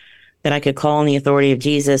realized that I could call on the authority of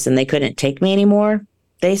Jesus and they couldn't take me anymore,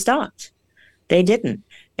 they stopped. They didn't.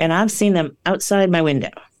 And I've seen them outside my window.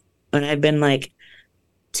 And I've been like,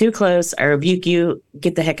 too close, I rebuke you,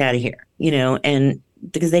 get the heck out of here, and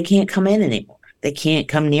because they can't come in anymore. They can't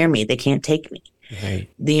come near me. They can't take me. Right.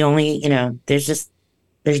 The only, there's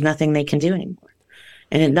nothing they can do anymore.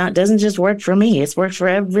 And it doesn't just work for me. It's worked for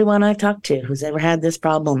everyone I've talked to who's ever had this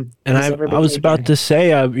problem. And I was about to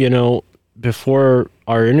say, before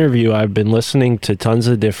our interview, I've been listening to tons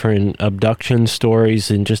of different abduction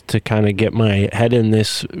stories and just to kind of get my head in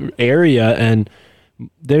this area. And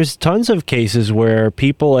there's tons of cases where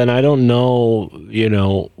people, and I don't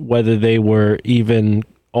know, whether they were even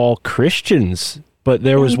all Christians, but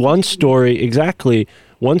there was one story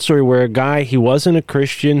where a guy, he wasn't a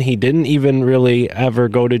Christian. He didn't even really ever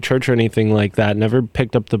go to church or anything like that, never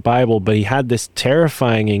picked up the Bible, but he had this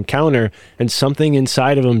terrifying encounter and something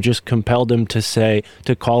inside of him just compelled him to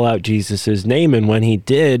call out Jesus's name. And when he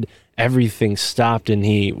did, everything stopped and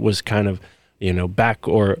he was kind of, back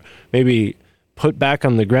or maybe put back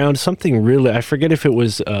on the ground. Something really, I forget if it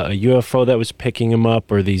was a UFO that was picking him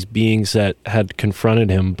up or these beings that had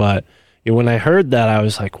confronted him. But when I heard that, I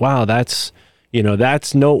was like, wow, that's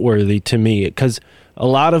noteworthy to me, because a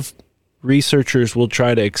lot of researchers will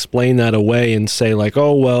try to explain that away and say like,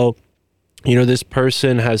 oh, well, this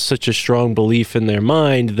person has such a strong belief in their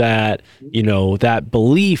mind that, that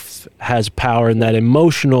belief has power and that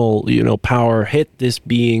emotional, power hit this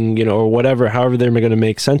being, or whatever, however they're going to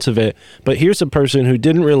make sense of it. But here's a person who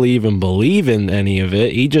didn't really even believe in any of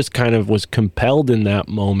it. He just kind of was compelled in that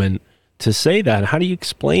moment to say that. How do you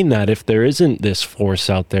explain that if there isn't this force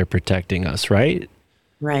out there protecting us, right?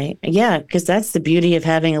 Right. Yeah, because that's the beauty of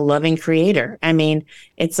having a loving creator. I mean,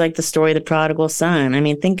 it's like the story of the prodigal son. I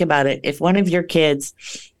mean, think about it. If one of your kids,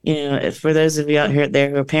 for those of you out here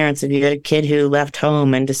there who are parents, if you had a kid who left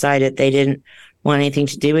home and decided they didn't want anything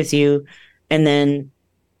to do with you, and then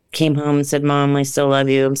came home and said, Mom, I still love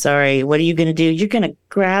you. I'm sorry. What are you going to do? You're going to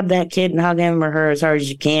grab that kid and hug him or her as hard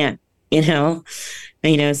as you can,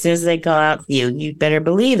 as soon as they call out to you, you better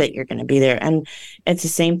believe that you're going to be there. And it's the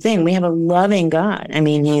same thing. We have a loving God. I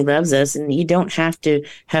mean, he loves us, and you don't have to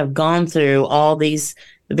have gone through all these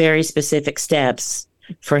very specific steps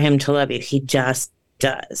for him to love you. He just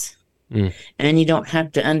does. And you don't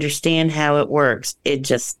have to understand how it works. It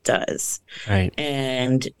just does. Right.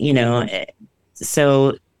 And,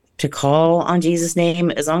 so to call on Jesus' name,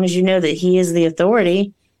 as long as you know that he is the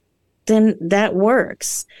authority, then that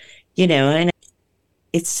works, and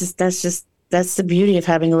that's the beauty of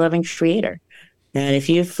having a loving creator. That if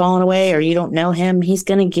you've fallen away or you don't know him, he's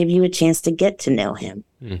going to give you a chance to get to know him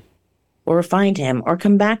or find him or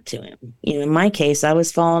come back to him. In my case, I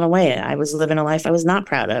was falling away. I was living a life I was not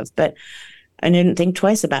proud of, but I didn't think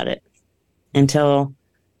twice about it until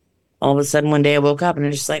all of a sudden one day I woke up and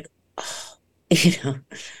I'm just like,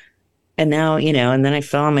 and now, and then I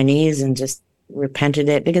fell on my knees and just repented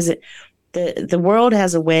it, because the world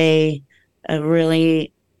has a way of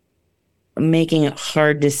really making it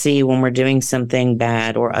hard to see when we're doing something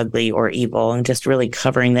bad or ugly or evil, and just really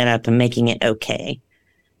covering that up and making it okay.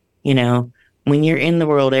 When you're in the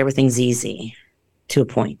world, everything's easy to a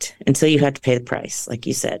point until you have to pay the price. Like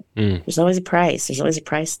you said, there's always a price. There's always a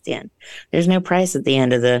price at the end. There's no price at the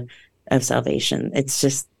end of salvation. It's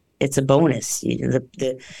just it's a bonus.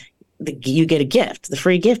 You get a gift, the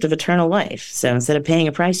free gift of eternal life. So instead of paying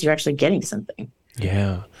a price, you're actually getting something.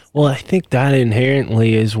 Yeah. Well, I think that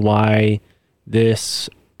inherently is why this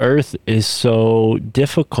earth is so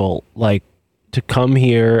difficult. Like, to come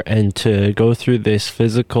here and to go through this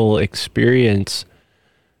physical experience,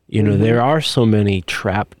 there are so many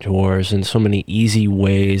trapdoors and so many easy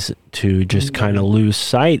ways to just kind of lose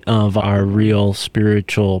sight of our real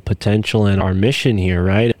spiritual potential and our mission here,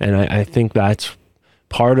 right? And I think that's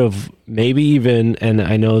part of maybe even, and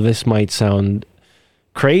I know this might sound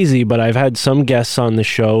crazy, but I've had some guests on the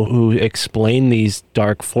show who explain these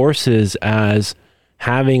dark forces as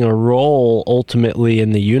having a role ultimately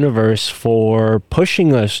in the universe for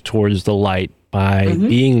pushing us towards the light by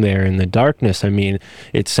being there in the darkness. I mean,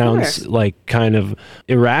 it sounds like kind of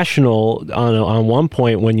irrational on one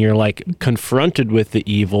point when you're like confronted with the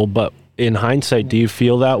evil, but in hindsight, do you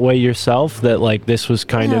feel that way yourself, that like this was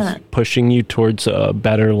kind of pushing you towards a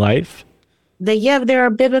better life? There are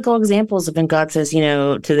biblical examples of when God says,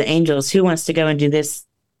 to the angels, who wants to go and do this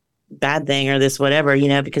bad thing or this whatever,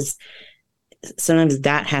 because sometimes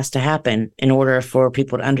that has to happen in order for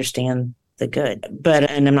people to understand the good.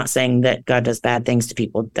 And I'm not saying that God does bad things to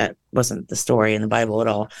people. That wasn't the story in the Bible at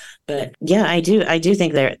all. But yeah, I do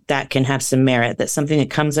think that can have some merit, that something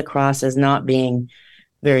that comes across as not being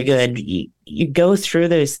very good, you go through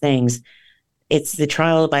those things. It's the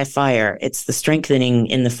trial by fire. It's the strengthening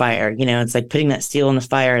in the fire. It's like putting that steel in the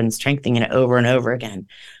fire and strengthening it over and over again,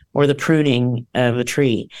 or the pruning of a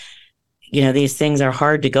tree. These things are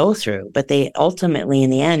hard to go through, but they ultimately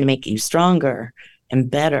in the end make you stronger and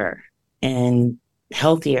better and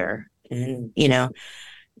healthier and,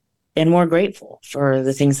 and more grateful for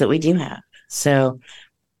the things that we do have. So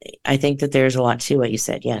I think that there's a lot to what you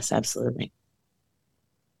said. Yes, absolutely.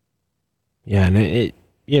 Yeah. And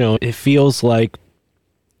it feels like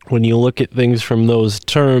when you look at things from those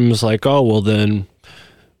terms, like, oh, well then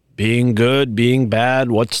being good, being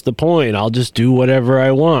bad, what's the point? I'll just do whatever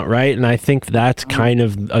I want, right? And I think that's kind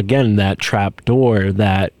of, again, that trap door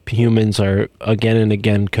that humans are again and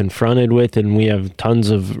again confronted with. And we have tons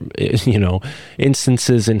of,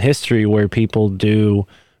 instances in history where people do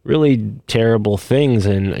really terrible things.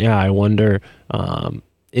 And yeah, I wonder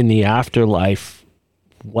in the afterlife,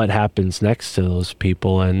 what happens next to those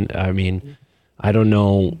people. And I mean, I don't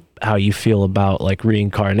know how you feel about like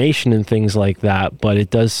reincarnation and things like that, but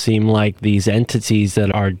it does seem like these entities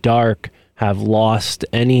that are dark have lost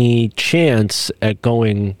any chance at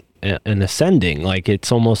going and ascending. Like,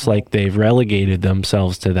 it's almost like they've relegated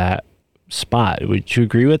themselves to that spot. Would you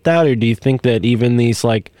agree with that? Or do you think that even these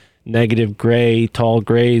like negative gray, tall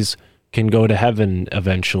grays can go to heaven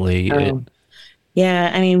eventually?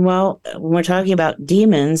 Yeah, I mean, well, when we're talking about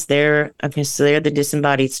demons, they're the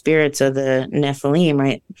disembodied spirits of the Nephilim,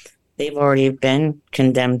 right? They've already been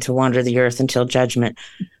condemned to wander the earth until judgment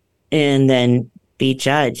and then be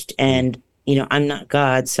judged. And, I'm not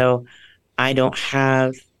God, so I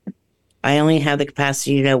only have the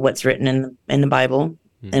capacity to know what's written in the Bible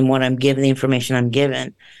and what I'm given, the information I'm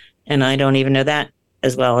given. And I don't even know that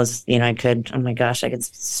as well as, I could. Oh my gosh, I could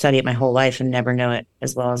study it my whole life and never know it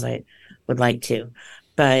as well as I would like to.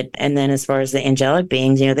 And then as far as the angelic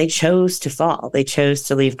beings, they chose to fall. They chose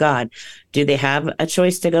to leave God. Do they have a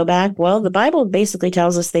choice to go back? Well, the Bible basically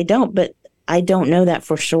tells us they don't, but I don't know that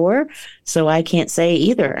for sure. So I can't say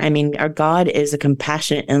either. I mean, our God is a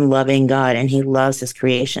compassionate and loving God, and he loves his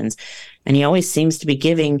creations. And he always seems to be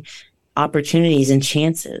giving opportunities and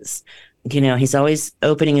chances. He's always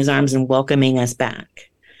opening his arms and welcoming us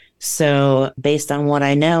back. So based on what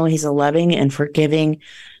I know, he's a loving and forgiving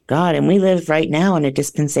God. And we live right now in a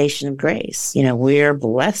dispensation of grace. We're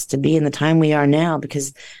blessed to be in the time we are now,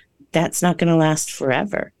 because that's not going to last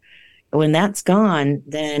forever. When that's gone,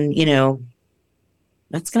 then,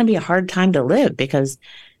 that's going to be a hard time to live, because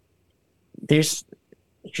you're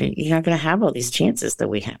not going to have all these chances that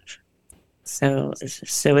we have. So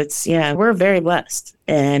it's, we're very blessed,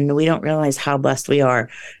 and we don't realize how blessed we are,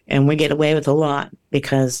 and we get away with a lot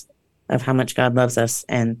because of how much God loves us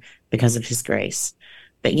and because of his grace.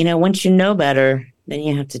 But, once you know better, then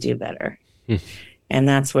you have to do better. And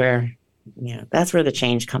that's where the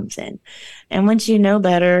change comes in. And once you know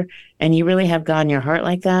better and you really have God in your heart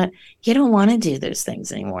like that, you don't want to do those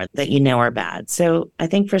things anymore that are bad. So I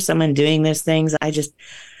think for someone doing those things, I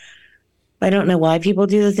don't know why people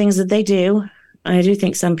do the things that they do. I do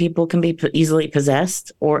think some people can be easily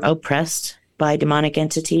possessed or oppressed by demonic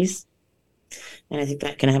entities. And I think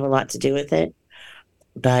that can have a lot to do with it.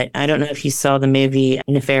 But I don't know if you saw the movie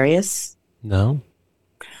Nefarious. No.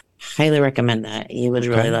 Highly recommend that. You would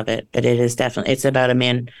really love it. But it's about a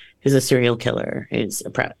man who's a serial killer, who's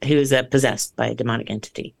possessed by a demonic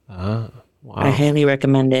entity. Wow. I highly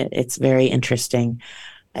recommend it. It's very interesting.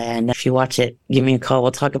 And if you watch it, give me a call.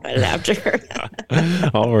 We'll talk about it after.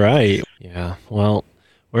 All right. Yeah. Well,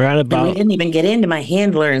 we're at And we about. didn't even get into my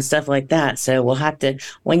handler and stuff like that. So we'll have to,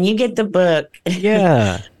 when you get the book,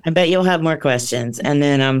 Yeah. I bet you'll have more questions. And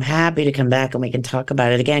then I'm happy to come back and we can talk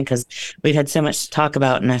about it again because we've had so much to talk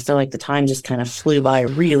about. And I feel like the time just kind of flew by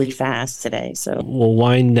really fast today. So We'll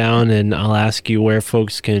wind down and I'll ask you where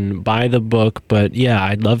folks can buy the book. But yeah,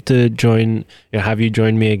 I'd love to have you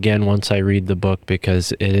join me again once I read the book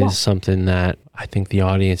because it is something that I think the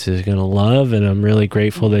audience is going to love. And I'm really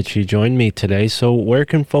grateful that you joined me today. So where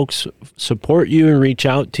can folks support you and reach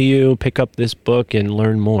out to you, pick up this book and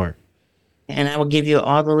learn more? and I will give you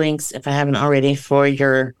all the links if I haven't already for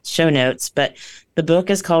your show notes. But the book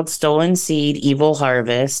is called Stolen Seed, Evil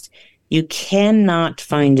Harvest. You cannot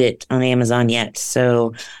find it on Amazon yet.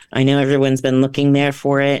 So I know everyone's been looking there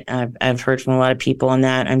for it. I've heard from a lot of people on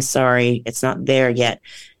that. I'm sorry, it's not there yet.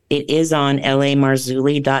 It is on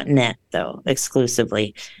lamarzulli.net, though,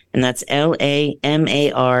 exclusively. And that's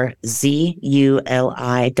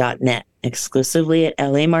lamarzuli.net, exclusively at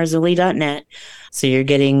lamarzulli.net. So you're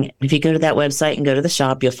getting, if you go to that website and go to the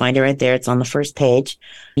shop, you'll find it right there. It's on the first page.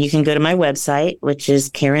 You can go to my website, which is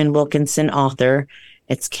Karin Wilkinson Author.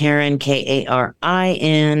 It's Karin,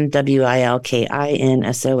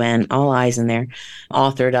 KarinWilkinson, all I's in there,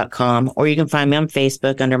 author.com. Or you can find me on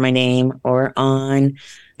Facebook under my name or on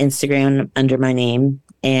Instagram under my name.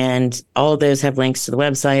 And all of those have links to the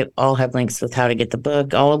website. All have links with how to get the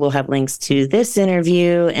book. All will have links to this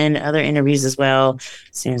interview and other interviews as well, as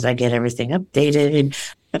soon as I get everything updated.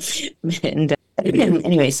 And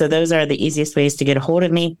anyway, so those are the easiest ways to get a hold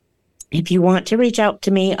of me. If you want to reach out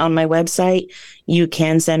to me on my website, you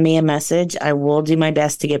can send me a message. I will do my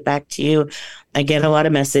best to get back to you. I get a lot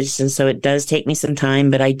of messages, and so it does take me some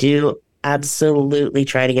time, but I do absolutely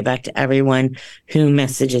try to get back to everyone who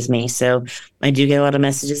messages me. So I do get a lot of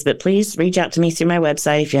messages, but please reach out to me through my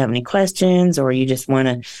website if you have any questions, or you just want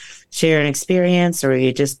to share an experience, or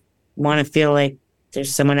you just want to feel like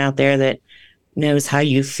there's someone out there that knows how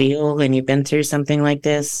you feel and you've been through something like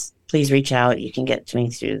this. Please reach out. You can get to me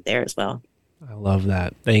through there as well. I love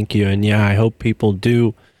that. Thank you. And yeah, I hope people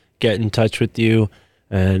do get in touch with you.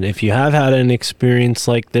 And if you have had an experience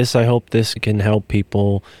like this, I hope this can help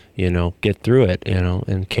people, get through it,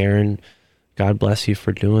 And Karin, God bless you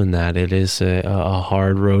for doing that. It is a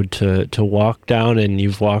hard road to walk down, and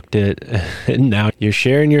you've walked it, and now you're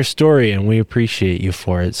sharing your story, and we appreciate you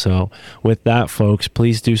for it. So with that, folks,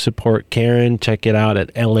 please do support Karin. Check it out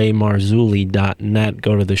at lamarzulli.net.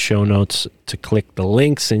 Go to the show notes to click the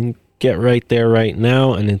links and get right there right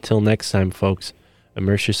now. And until next time, folks,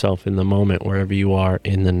 immerse yourself in the moment wherever you are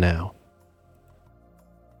in the now.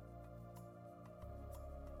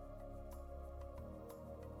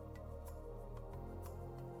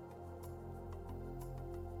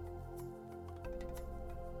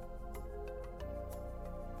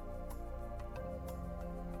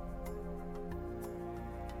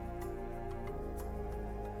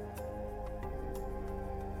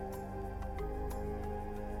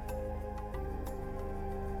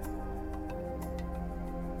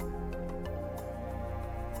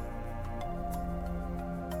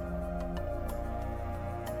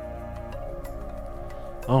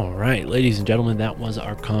 All right, ladies and gentlemen, that was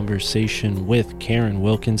our conversation with Karin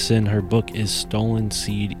Wilkinson. Her book is Stolen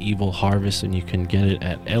Seed, Evil Harvest, and you can get it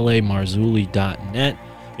at lamarzulli.net.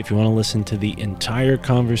 If you want to listen to the entire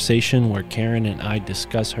conversation where Karin and I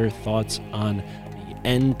discuss her thoughts on the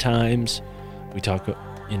end times, we talk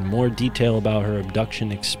in more detail about her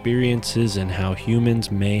abduction experiences and how humans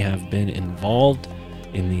may have been involved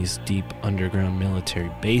in these deep underground military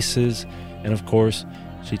bases. And of course,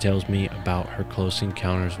 she tells me about her close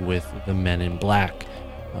encounters with the Men in Black.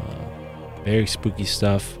 Very spooky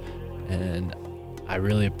stuff, and I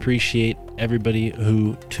really appreciate everybody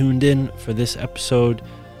who tuned in for this episode.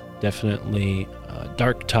 Definitely a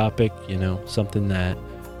dark topic, something that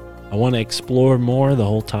I want to explore more, the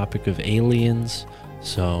whole topic of aliens.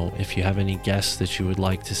 So if you have any guests that you would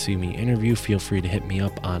like to see me interview, feel free to hit me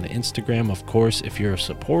up on Instagram. Of course, if you're a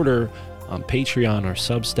supporter on Patreon or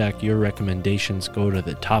Substack, your recommendations go to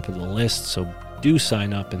the top of the list, so do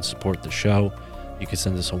sign up and support the show. You can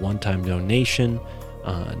send us a one-time donation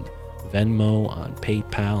on Venmo, on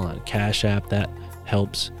PayPal, on Cash App. That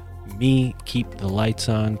helps me keep the lights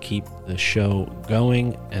on, keep the show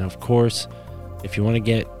going. And of course, if you want to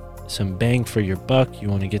get some bang for your buck, you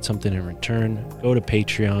want to get something in return, go to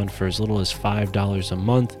Patreon for as little as $5 a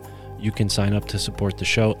month. you can sign up to support the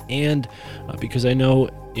show. And because I know,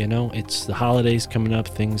 it's the holidays coming up,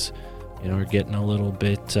 things, are getting a little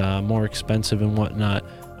bit more expensive and whatnot.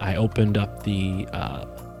 I opened up the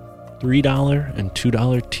 $3 and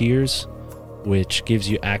 $2 tiers, which gives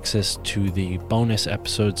you access to the bonus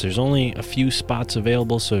episodes. There's only a few spots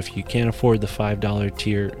available, so if you can't afford the $5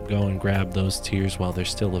 tier, go and grab those tiers while they're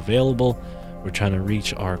still available. We're trying to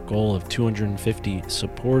reach our goal of 250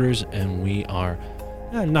 supporters, and we are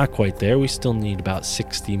not quite there. We still need about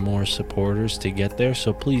 60 more supporters to get there,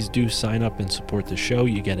 so please do sign up and support the show.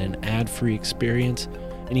 You get an ad-free experience,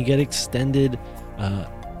 and you get extended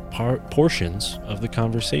portions of the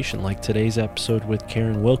conversation, like today's episode with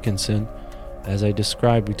Karin Wilkinson. As I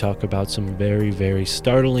described, we talk about some very, very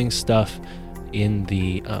startling stuff in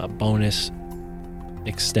the bonus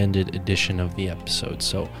extended edition of the episode.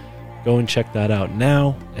 So go and check that out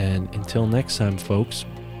now. And until next time, folks,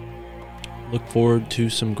 look forward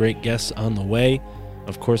to some great guests on the way.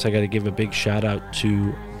 Of course, I got to give a big shout out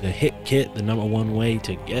to the Hit Kit, the #1 way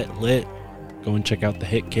to get lit. Go and check out the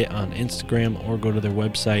Hit Kit on Instagram or go to their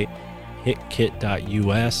website,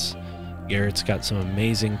 hitkit.us. Garrett's got some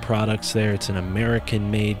amazing products there. It's an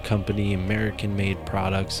American-made company, American-made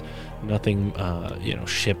products, nothing,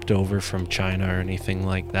 shipped over from China or anything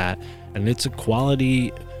like that. And it's a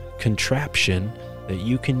quality contraption that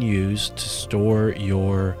you can use to store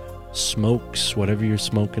your smokes, whatever you're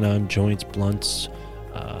smoking on, joints, blunts,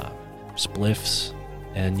 spliffs,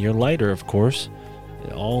 and your lighter, of course,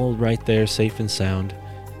 all right there, safe and sound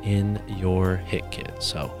in your Hit Kit.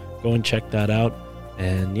 So go and check that out.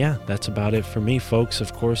 And yeah, that's about it for me, folks.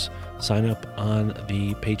 Of course, sign up on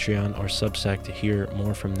the Patreon or Substack to hear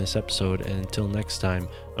more from this episode. And until next time,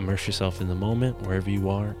 immerse yourself in the moment, wherever you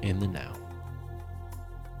are in the now.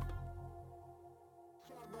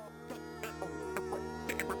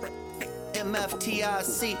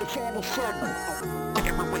 MFTIC.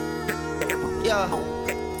 Yeah.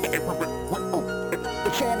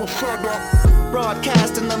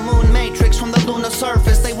 Broadcasting the moon matrix from the lunar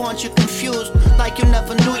surface. They want you confused, like you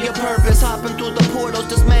never knew your purpose. Hopping through the portals,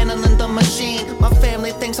 dismantling the machine. My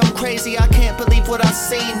family thinks I'm crazy, I can't believe what I've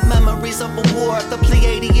seen. Memories of a war, the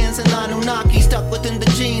Pleiadians and Anunnaki stuck within the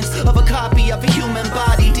genes of a copy of a human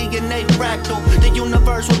body. DNA fractal, the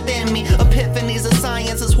universe within me. Epiphanies of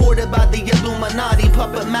science is hoarded by the Illuminati.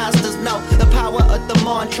 Puppet masters know the power of the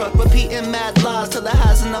mantra. Repeating mad lies till it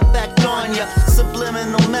has an effect on ya.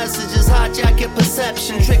 Subliminal messages, hijacking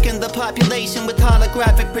perception, tricking the population with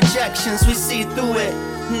holographic projections. We see through it.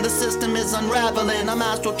 The system is unraveling. I'm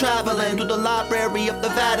astral traveling through the library of the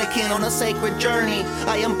Vatican on a sacred journey.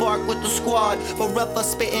 I embark with the squad, forever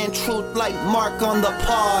spitting truth like Mark on the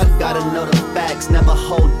pod. Gotta know the facts, never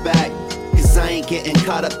hold back, cause I ain't getting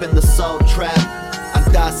caught up in the soul trap. I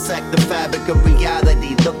dissect the fabric of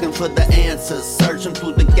reality, looking for the answers, searching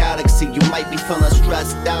through the galaxy. You might be feeling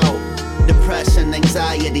stressed out. Depression,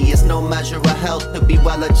 anxiety is no measure of health. To be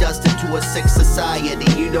well adjusted to a sick society.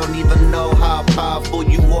 You don't even know how powerful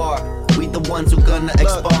you are. We the ones who gonna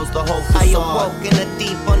expose the whole facade. I awoke in a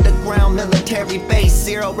deep underground military base.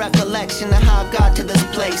 Zero recollection of how I got to this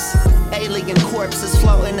place. Alien corpses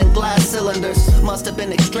floating in glass cylinders. Must have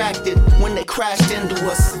been extracted when they crashed into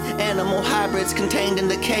us. Animal hybrids contained in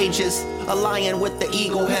the cages. A lion with the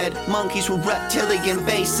eagle head. Monkeys with reptilian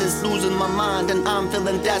faces. Losing my mind and I'm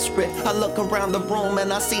feeling desperate. I look around the room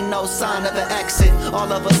and I see no sign of an exit.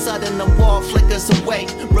 All of a sudden the wall flickers away,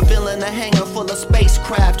 revealing a hangar full of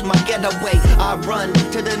spacecraft. My getaway, I run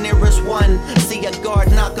to the nearest one. See a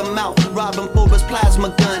guard knock him out, rob him for his plasma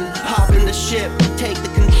gun. Hop in the ship, take the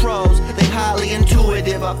controls. They highly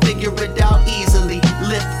intuitive, I figure it out easily.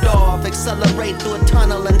 Lift off, accelerate through a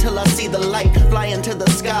tunnel until I see the light. Fly into the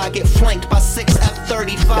sky, get flanked by 6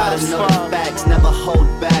 F-35s. Gotta know the facts, never hold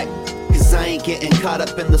back, cause I ain't getting caught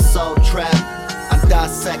up in the soul trap. I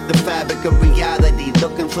dissect the fabric of reality,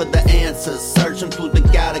 looking for the answers, searching through the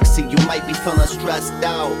galaxy. You might be feeling stressed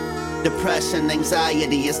out. Depression,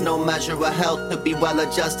 anxiety is no measure of health. To be well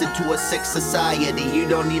adjusted to a sick society. You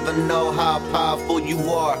don't even know how powerful you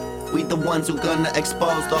are. We the ones who gonna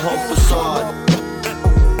expose the whole facade.